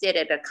 interested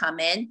to come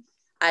in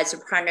as a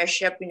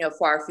partnership,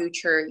 for our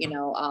future,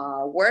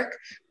 work,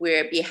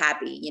 we'll be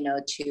happy,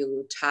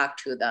 to talk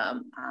to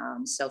them.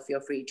 So feel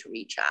free to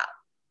reach out.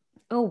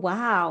 Oh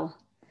wow!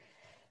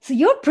 So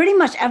you're pretty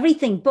much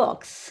everything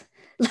books.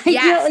 Like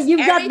yes, you've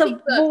got the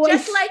voice,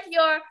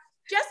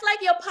 just like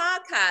your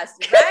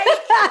podcast,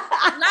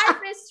 right?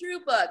 Life is through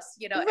books,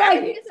 right.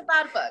 Everything is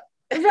about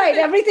books. Right,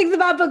 everything's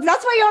about books.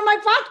 That's why you're on my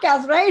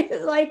podcast, right?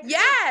 Like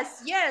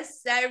yes.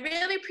 I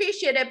really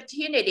appreciate the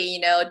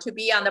opportunity, to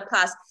be on the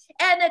podcast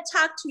and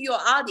talk to your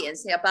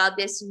audience about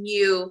this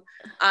new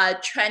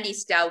trendy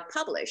style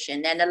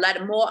publishing and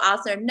let more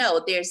authors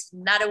know there's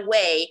not a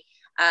way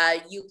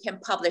you can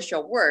publish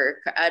your work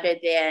other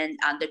than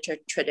the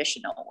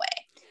traditional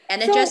way.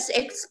 And then just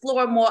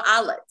explore more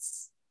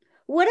outlets.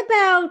 What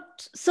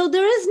about, so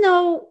there is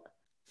no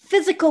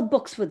physical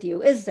books with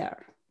you, is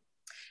there?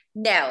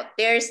 No,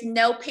 there's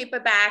no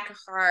paperback,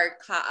 hard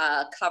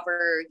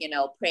cover,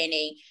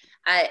 printing.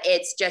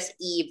 It's just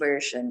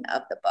e-version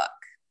of the book.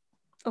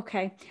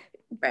 Okay.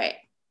 Right.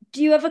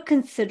 Do you ever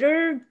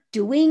consider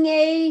doing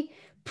a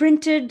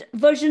printed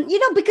version?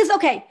 Because,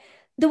 okay,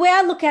 the way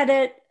I look at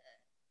it,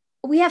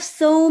 we have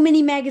so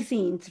many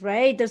magazines,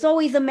 right? There's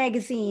always a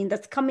magazine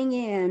that's coming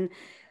in.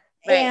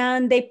 Right.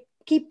 And they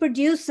keep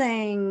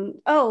producing,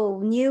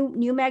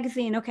 new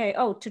magazine. Okay.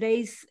 Oh,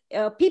 today's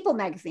People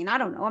magazine. I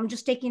don't know. I'm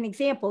just taking an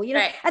example.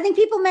 Right. I think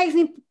People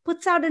magazine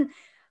puts out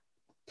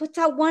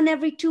one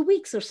every 2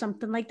 weeks or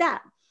something like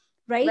that.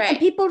 right? And Right.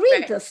 people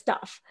read Right. this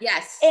stuff.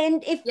 Yes.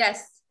 And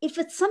Yes. if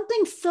it's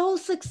something so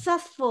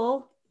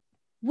successful,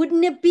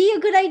 wouldn't it be a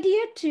good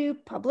idea to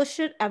publish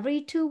it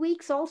every 2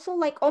 weeks also?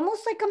 Like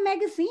almost like a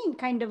magazine,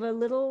 kind of a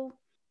little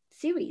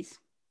series.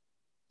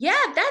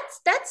 Yeah,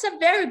 that's a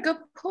very good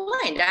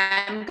point.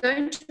 I'm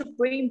going to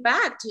bring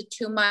back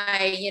to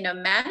my,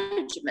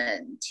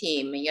 management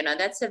team.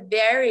 That's a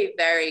very,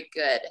 very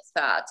good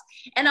thought.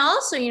 And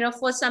also,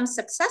 for some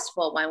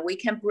successful one, we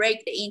can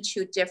break it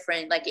into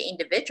different, like an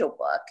individual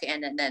book,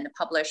 and then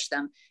publish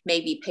them,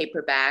 maybe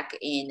paperback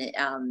in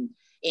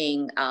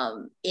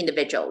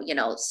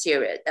individual,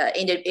 series,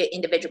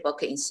 individual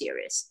book in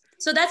series.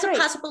 So that's Right. a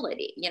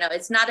possibility.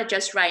 It's not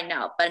just right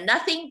now, but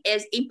nothing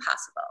is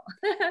impossible.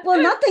 Well,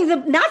 nothing's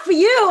not for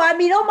you. I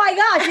mean, oh my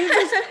gosh,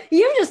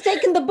 you've just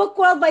taken the book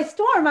world by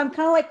storm. I'm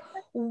kind of like,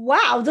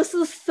 wow, this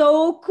is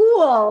so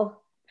cool.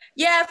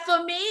 Yeah,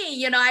 for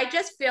me, I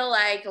just feel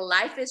like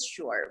life is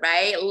short,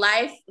 right?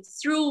 Life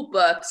through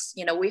books,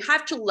 we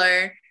have to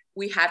learn,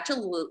 we have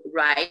to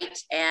write,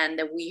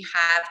 and we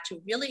have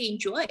to really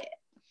enjoy it.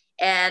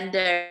 And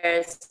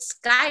the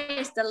sky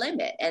is the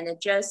limit, and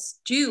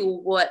just do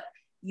what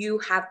you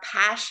have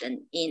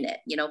passion in it.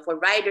 For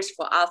writers,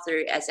 for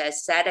authors, as I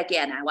said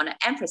again, I want to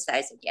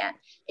emphasize again,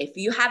 if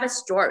you have a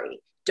story,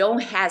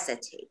 don't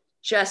hesitate,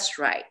 just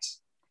write.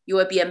 You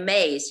will be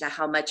amazed at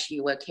how much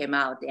you will come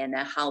out, and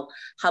how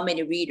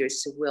many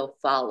readers will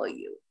follow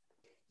you.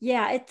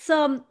 Yeah, it's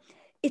a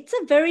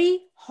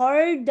very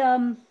hard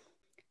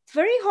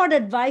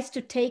advice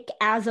to take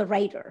as a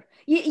writer.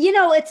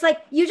 It's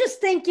like you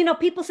just think,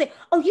 people say,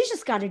 oh, you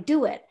just got to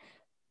do it.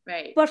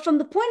 Right. But from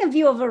the point of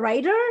view of a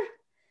writer,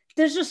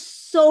 there's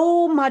just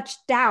so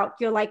much doubt.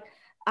 You're like,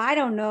 I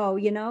don't know,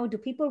 do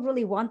people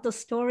really want the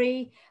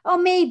story? Oh,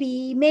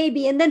 maybe.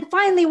 And then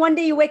finally one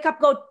day you wake up,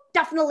 go,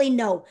 definitely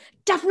no.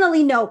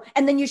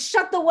 And then you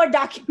shut the Word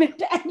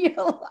document and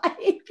you're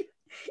like,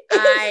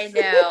 I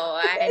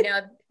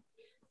know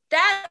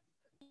that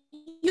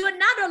you're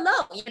not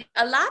alone.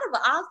 A lot of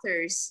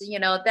authors,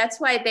 that's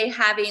why they're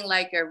having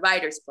like a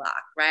writer's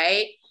block,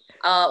 right?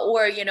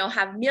 Or,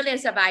 have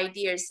millions of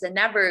ideas that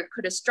never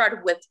could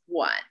start with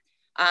one.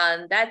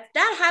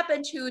 That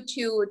happened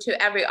to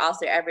every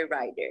author, every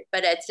writer.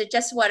 But it's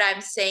just what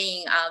I'm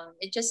saying.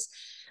 It just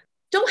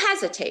don't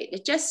hesitate.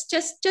 It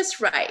just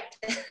write.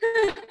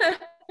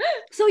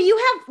 So you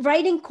have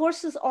writing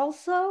courses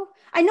also?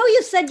 I know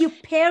you said you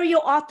pair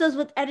your authors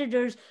with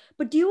editors,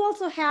 but do you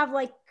also have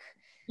like?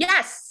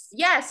 Yes.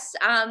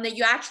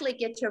 You actually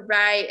get to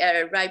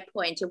right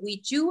point.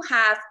 We do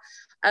have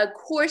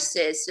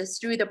courses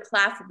through the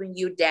platform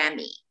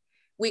Udemy.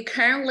 We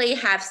currently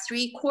have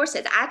 3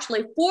 courses,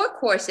 actually 4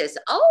 courses.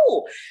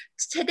 Oh,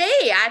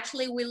 today,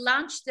 actually, we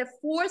launched the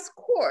 4th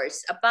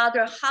course about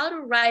how to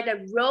write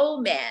a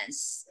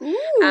romance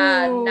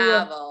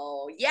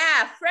novel.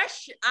 Yeah,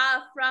 fresh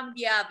from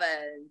the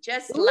oven,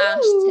 just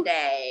launched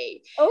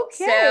today.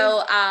 Okay.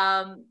 So,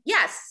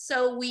 yes,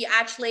 so we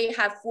actually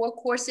have 4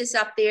 courses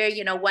up there.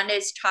 One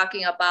is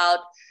talking about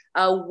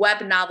a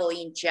web novel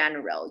in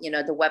general,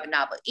 the web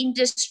novel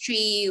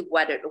industry,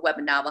 what a web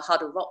novel, how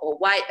to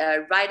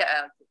write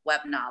a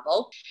web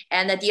novel.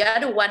 And the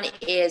other one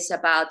is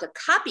about the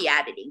copy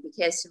editing,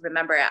 because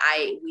remember,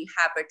 we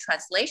have a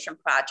translation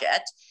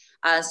project.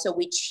 So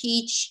we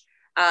teach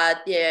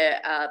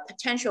the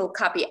potential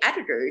copy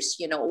editors,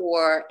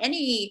 or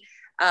any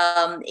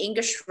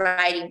English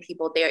writing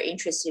people, they're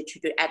interested to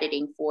do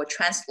editing for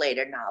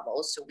translator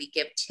novels. So we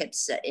give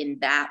tips in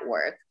that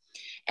work.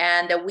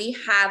 And we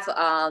have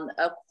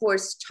a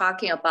course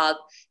talking about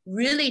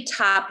really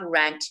top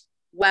ranked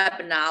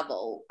web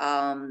novel,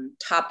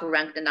 top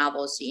ranked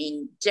novels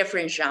in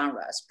different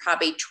genres,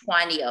 probably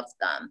 20 of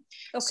them.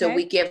 Okay. So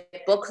we give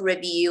book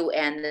review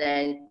and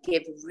then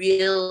give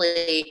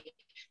really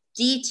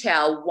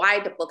detail why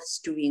the book is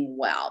doing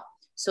well.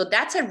 So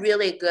that's a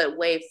really good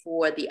way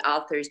for the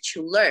authors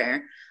to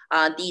learn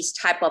these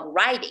type of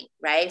writing,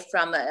 right?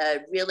 From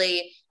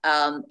really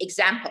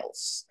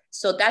examples.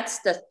 So that's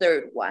the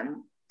 3rd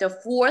one. The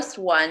 4th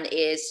one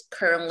is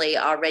currently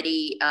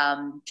already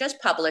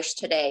just published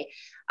today.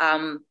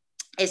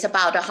 It's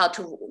about how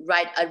to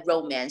write a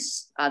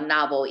romance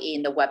novel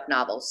in the web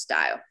novel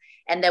style.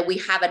 And then we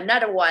have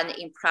another one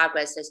in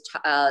progress is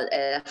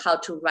how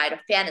to write a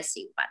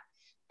fantasy one.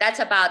 That's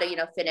about,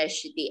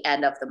 finish the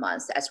end of the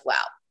month as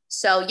well.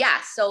 So yeah,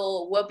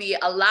 so will be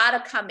a lot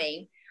of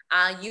coming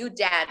on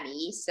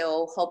Udemy.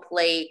 So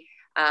hopefully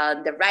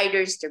the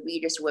writers, the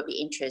readers will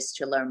be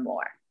interested to learn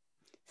more.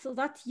 So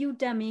that's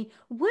Udemy.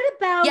 What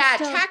about? Yeah,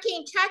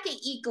 tracking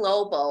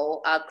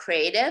eGlobal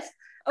Creative.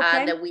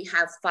 Okay. That we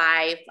have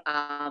 5,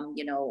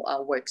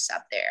 works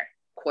up there,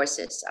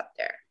 courses up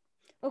there.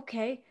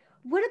 Okay.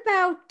 What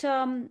about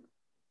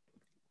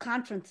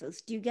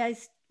conferences? Do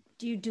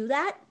you do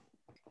that?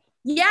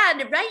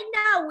 Yeah, right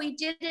now we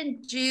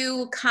didn't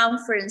do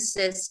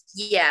conferences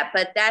yet,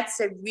 but that's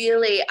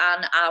really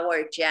on our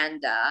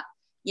agenda.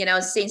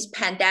 Since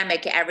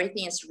pandemic,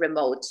 everything is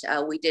remote.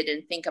 We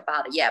didn't think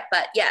about it yet,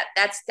 but yeah,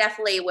 that's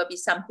definitely will be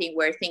something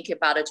we're thinking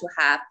about it, to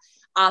have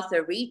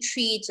author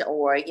retreat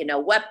or,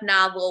 web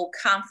novel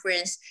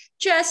conference,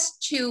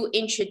 just to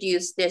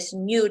introduce this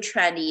new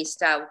trendy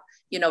stuff,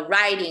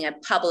 writing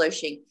and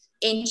publishing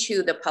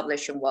into the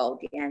publishing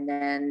world. And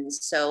then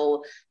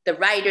so the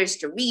writers,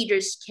 the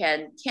readers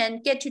can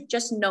get to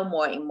just know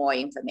more and more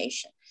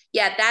information.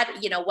 Yeah, that,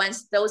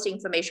 once those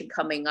information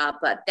coming up,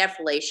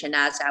 definitely,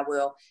 Shanaz, I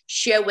will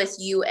share with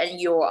you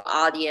and your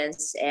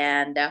audience,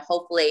 and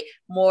hopefully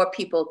more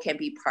people can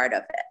be part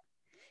of it.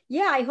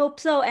 Yeah, I hope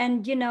so.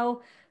 And,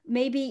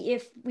 maybe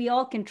if we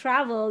all can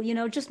travel,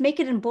 just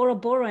make it in Bora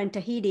Bora and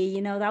Tahiti,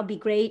 that'll be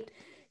great.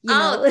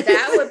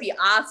 That would be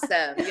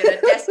awesome.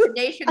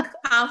 Destination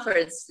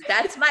conference.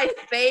 That's my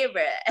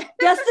favorite.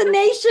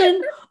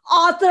 Destination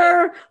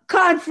author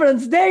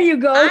conference. There you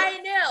go. I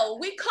know.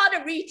 We call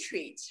it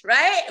retreat,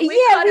 right?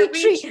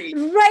 Retreat.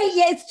 Right.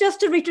 Yeah, it's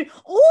just a retreat.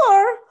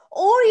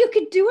 Or you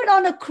could do it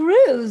on a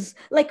cruise,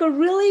 like a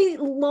really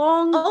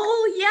long.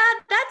 Oh yeah,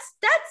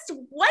 that's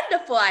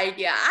wonderful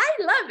idea. I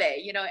love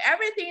it.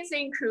 Everything's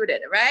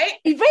included, right?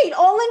 Right,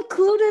 all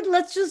included.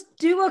 Let's just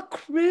do a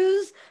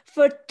cruise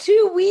for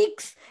 2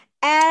 weeks,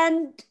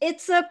 and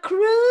it's a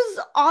cruise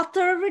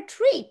author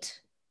retreat.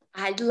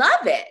 I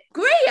love it.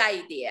 Great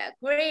idea.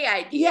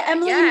 Yeah,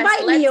 Emily,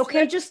 invite me,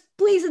 okay? Just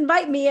please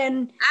invite me.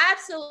 And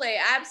absolutely.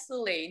 I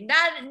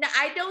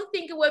don't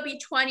think it will be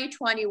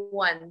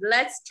 2021.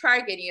 Let's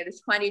target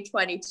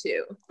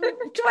 2022.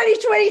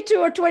 2022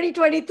 or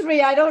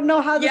 2023. I don't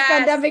know how this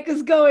pandemic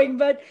is going,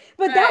 but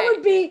right. That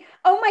would be,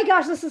 oh my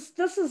gosh, this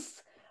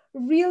is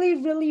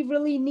really, really,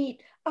 really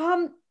neat.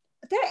 Are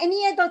there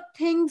any other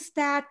things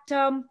that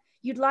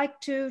you'd like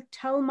to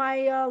tell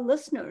my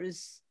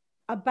listeners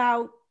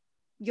about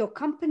your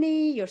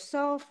company,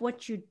 yourself,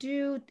 what you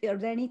do?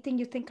 Is there anything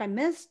you think I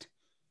missed?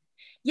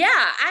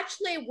 Yeah,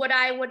 actually, what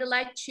I would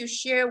like to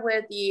share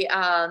with the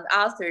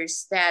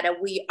authors that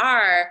we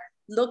are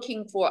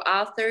looking for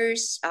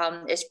authors,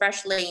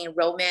 especially in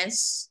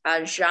romance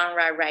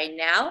genre right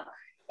now.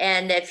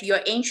 And if you're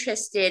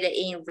interested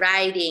in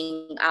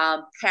writing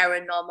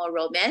paranormal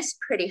romance,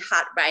 pretty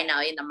hot right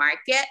now in the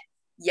market.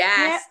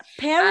 Yes.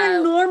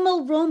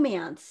 Paranormal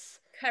romance.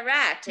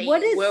 Correct.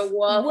 What is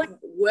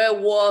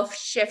werewolf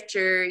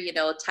shifter,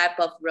 type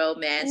of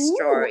romance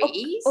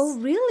stories. Oh,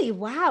 really?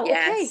 Wow.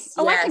 Yes, okay.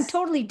 Oh, yes. I can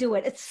totally do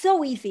it. It's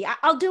so easy.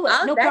 I'll do it.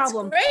 No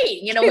problem. That's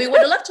great. We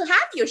would love to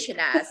have you,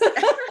 Shanaz.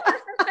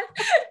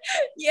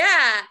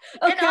 Yeah.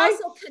 Okay. And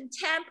also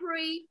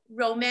contemporary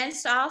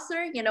romance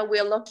author,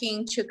 we're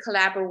looking to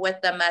collaborate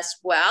with them as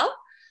well.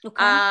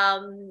 Okay.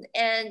 And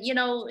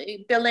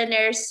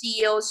billionaire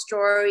CEO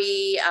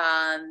story,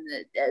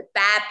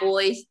 bad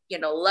boys,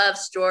 love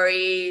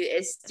story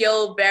is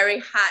still very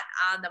hot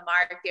on the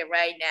market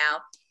right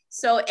now.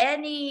 So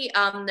any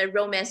the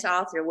romance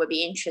author would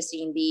be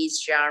interested in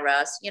these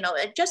genres,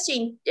 just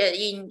in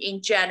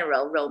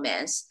general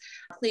romance.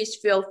 Please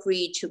feel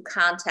free to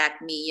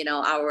contact me.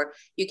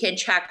 You can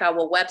check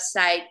our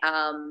website,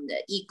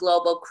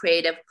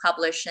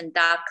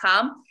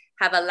 eglobalcreativepublishing.com.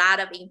 Have a lot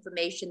of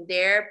information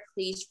there.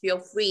 Please feel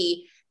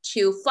free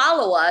to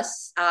follow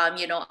us, on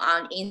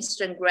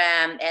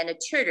Instagram and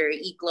Twitter,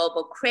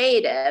 eGlobal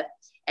Creative,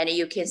 and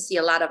you can see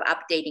a lot of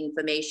updated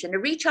information.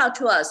 Reach out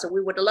to us. So we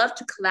would love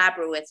to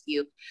collaborate with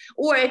you.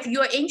 Or if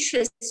you're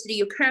interested,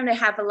 you currently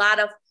have a lot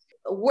of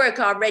work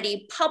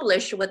already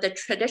published with the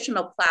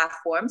traditional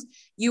platforms,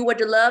 you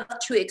would love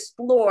to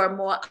explore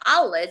more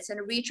outlets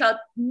and reach out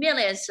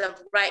millions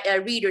of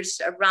readers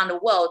around the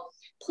world.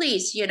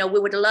 Please, we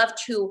would love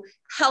to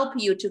help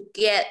you to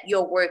get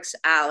your works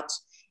out,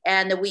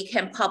 and we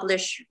can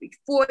publish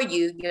for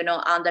you,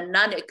 on the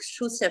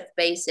non-exclusive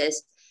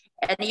basis.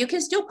 And you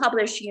can still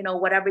publish,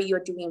 whatever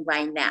you're doing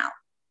right now.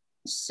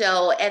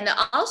 So, and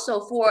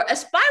also for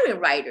aspiring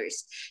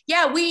writers,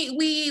 yeah,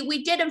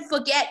 we didn't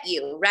forget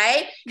you,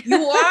 right?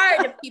 You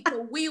are the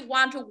people we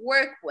want to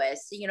work with,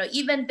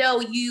 even though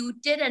you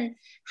didn't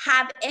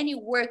have any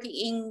work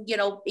in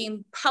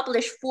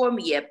published form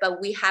yet, but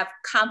we have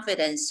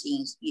confidence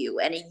in you,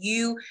 and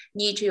you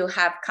need to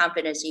have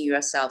confidence in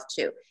yourself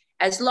too.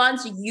 As long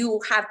as you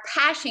have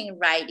passion in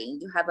writing,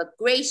 you have a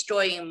great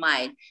story in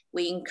mind,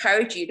 we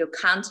encourage you to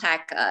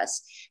contact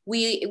us.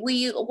 We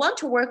want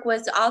to work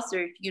with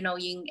authors,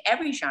 in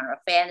every genre,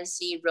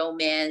 fantasy,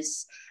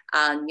 romance,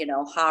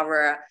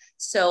 horror.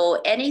 So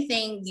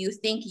anything you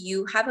think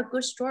you have a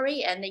good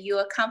story and you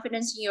are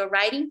confident in your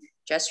writing,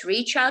 just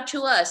reach out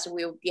to us.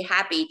 We'll be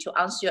happy to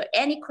answer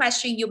any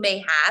question you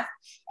may have,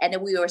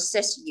 and we will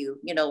assist you,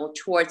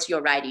 towards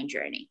your writing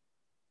journey.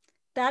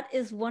 That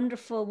is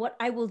wonderful. What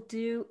I will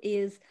do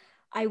is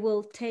I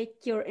will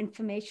take your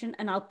information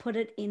and I'll put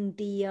it in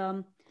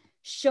the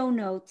show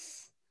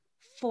notes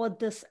for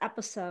this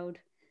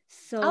episode.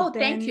 So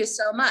thank you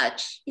so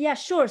much. Yeah,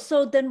 sure.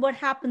 So then what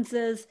happens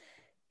is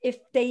if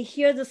they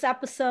hear this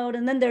episode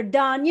and then they're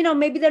done,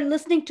 maybe they're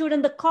listening to it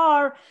in the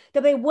car,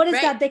 they'll be, what is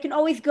that? They can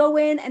always go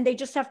in and they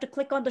just have to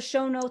click on the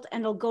show notes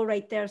and it'll go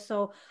right there.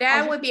 So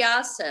that would be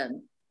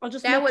awesome.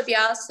 That would be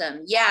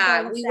awesome.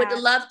 Yeah, we would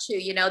love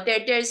to.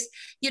 There's,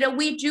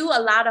 we do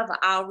a lot of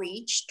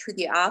outreach to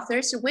the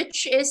authors,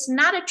 which is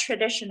not a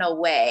traditional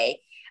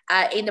way.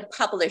 in the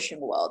publishing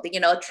world.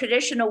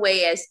 Traditional way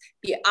is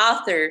the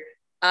author,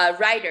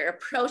 writer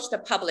approach the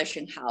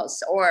publishing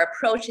house or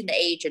approach an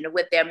agent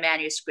with their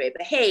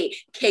manuscript. Hey,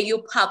 can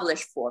you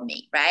publish for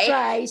me, right?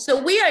 Right.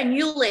 So we are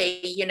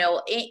newly,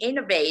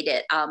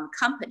 innovated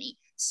company.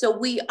 So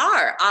we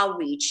are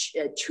outreach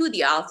to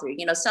the author.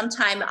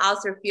 Sometimes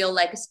author feel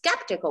like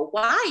skeptical.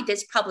 Why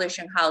this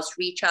publishing house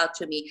reach out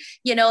to me?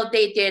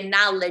 They're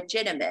not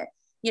legitimate.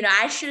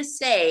 I should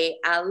say,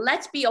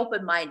 let's be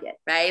open-minded,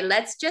 right?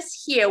 Let's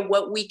just hear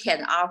what we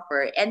can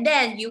offer, and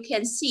then you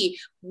can see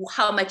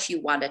how much you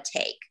want to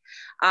take.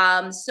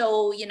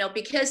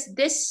 Because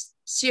this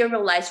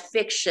serialized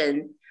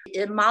fiction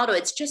model,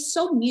 it's just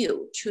so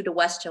new to the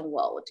Western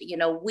world.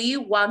 We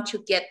want to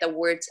get the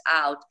words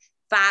out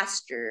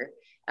faster,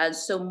 and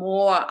so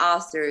more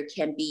authors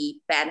can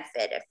be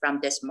benefited from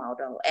this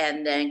model,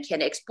 and then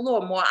can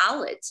explore more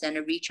outlets and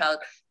reach out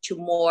to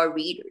more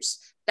readers.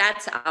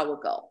 That's our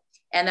goal.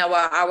 And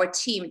our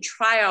team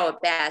try our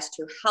best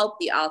to help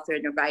the author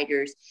and the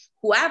writers,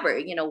 whoever,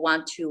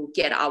 want to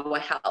get our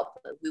help.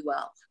 We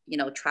will,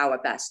 try our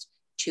best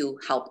to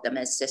help them,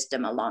 assist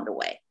them along the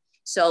way.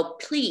 So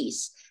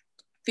please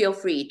feel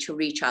free to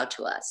reach out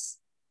to us.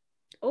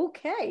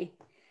 Okay.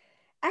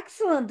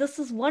 Excellent. This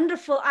is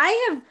wonderful. I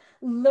have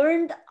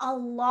learned a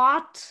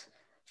lot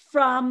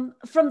from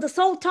this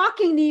whole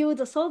talking to you,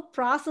 this whole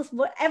process,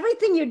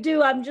 everything you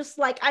do. I'm just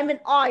like, I'm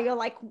in awe. You're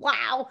like,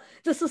 wow,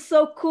 this is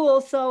so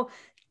cool. So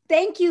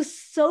thank you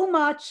so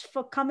much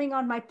for coming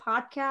on my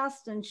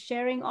podcast and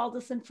sharing all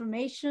this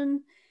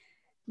information.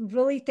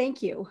 Really,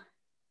 thank you.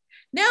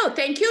 No,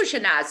 thank you,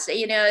 Shanaz.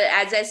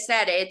 As I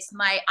said, it's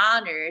my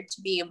honor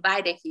to be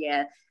invited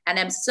here. And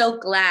I'm so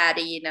glad,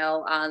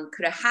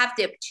 could have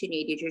the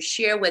opportunity to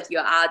share with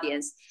your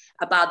audience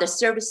about the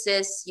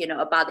services,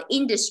 about the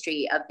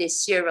industry of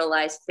this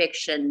serialized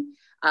fiction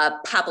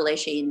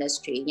publishing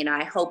industry.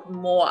 I hope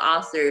more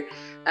authors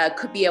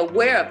could be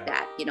aware of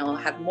that,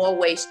 have more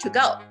ways to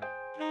go.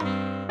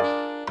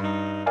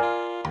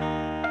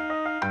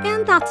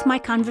 And that's my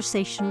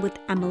conversation with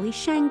Emily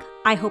Sheng.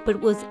 I hope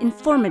it was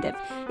informative.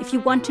 If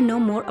you want to know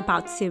more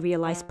about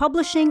serialized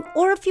publishing,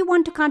 or if you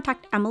want to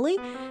contact Emily,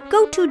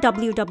 go to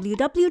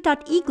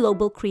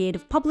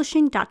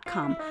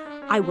www.eglobalcreativepublishing.com.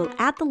 I will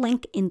add the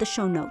link in the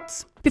show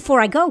notes. Before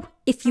I go,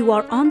 if you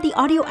are on the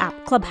audio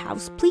app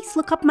Clubhouse, please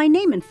look up my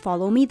name and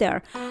follow me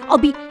there. I'll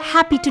be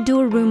happy to do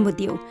a room with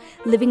you.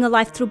 Living a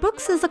Life Through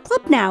Books is a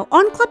club now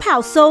on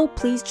Clubhouse, so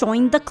please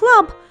join the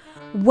club.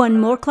 One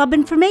more club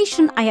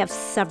information, I have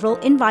several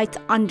invites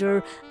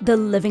under the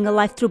Living a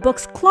Life Through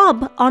Books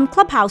Club on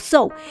Clubhouse.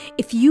 So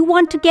if you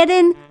want to get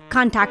in,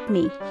 contact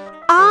me.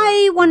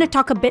 I want to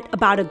talk a bit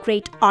about a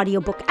great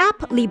audiobook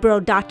app,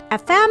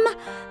 Libro.fm.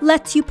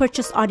 Lets you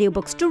purchase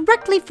audiobooks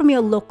directly from your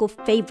local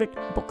favorite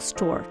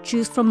bookstore.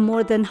 Choose from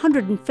more than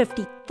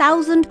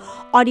 150,000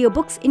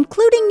 audiobooks,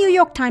 including New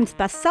York Times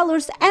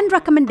bestsellers and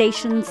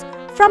recommendations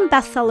from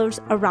bestsellers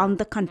around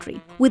the country.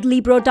 With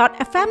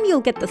Libro.fm, you'll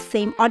get the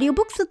same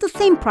audiobooks at the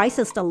same price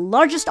as the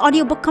largest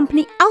audiobook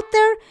company out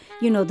there.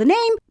 You know the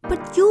name,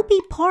 but you'll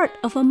be part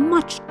of a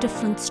much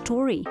different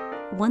story,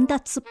 one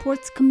that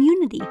supports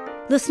community.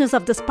 Listeners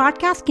of this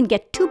podcast can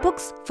get 2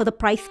 books for the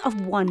price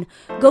of 1.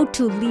 Go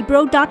to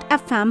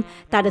Libro.fm,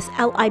 that is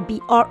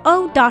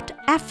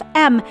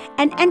Libro.fm,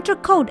 and enter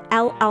code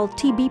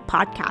LLTB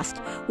podcast.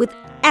 With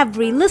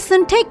every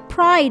listen, take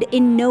pride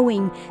in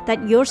knowing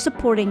that you're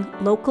supporting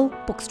local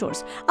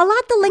bookstores. I'll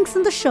add the links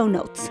in the show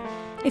notes.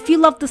 If you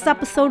loved this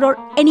episode or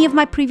any of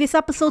my previous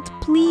episodes,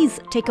 please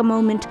take a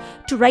moment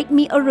to write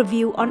me a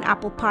review on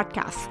Apple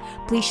Podcasts.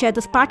 Please share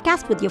this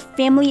podcast with your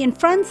family and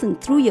friends and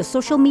through your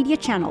social media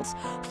channels.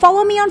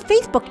 Follow me on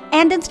Facebook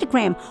and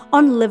Instagram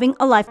on Living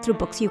a Life Through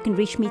Books. You can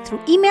reach me through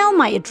email.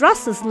 My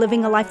address is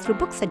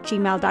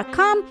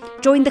livingalifethroughbooks@gmail.com.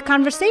 Join the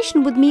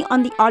conversation with me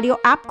on the audio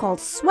app called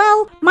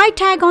Swell. My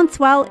tag on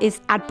Swell is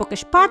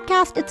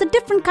 @bookishpodcast. It's a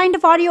different kind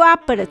of audio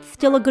app, but it's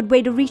still a good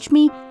way to reach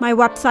me. My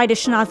website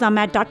is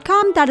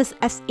shahnazahmed.com. That is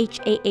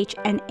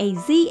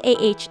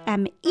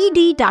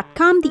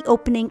ShahnazAhmed.com. The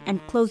opening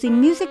and closing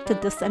music to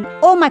this and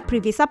all my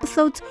previous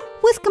episodes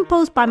was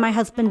composed by my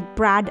husband,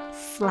 Brad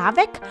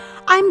Slavic.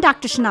 I'm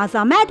Dr. Shahnaz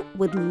Ahmed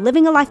with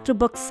Living a Life Through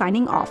Books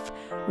signing off.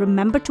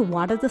 Remember to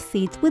water the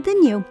seeds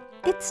within you.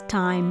 It's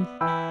time.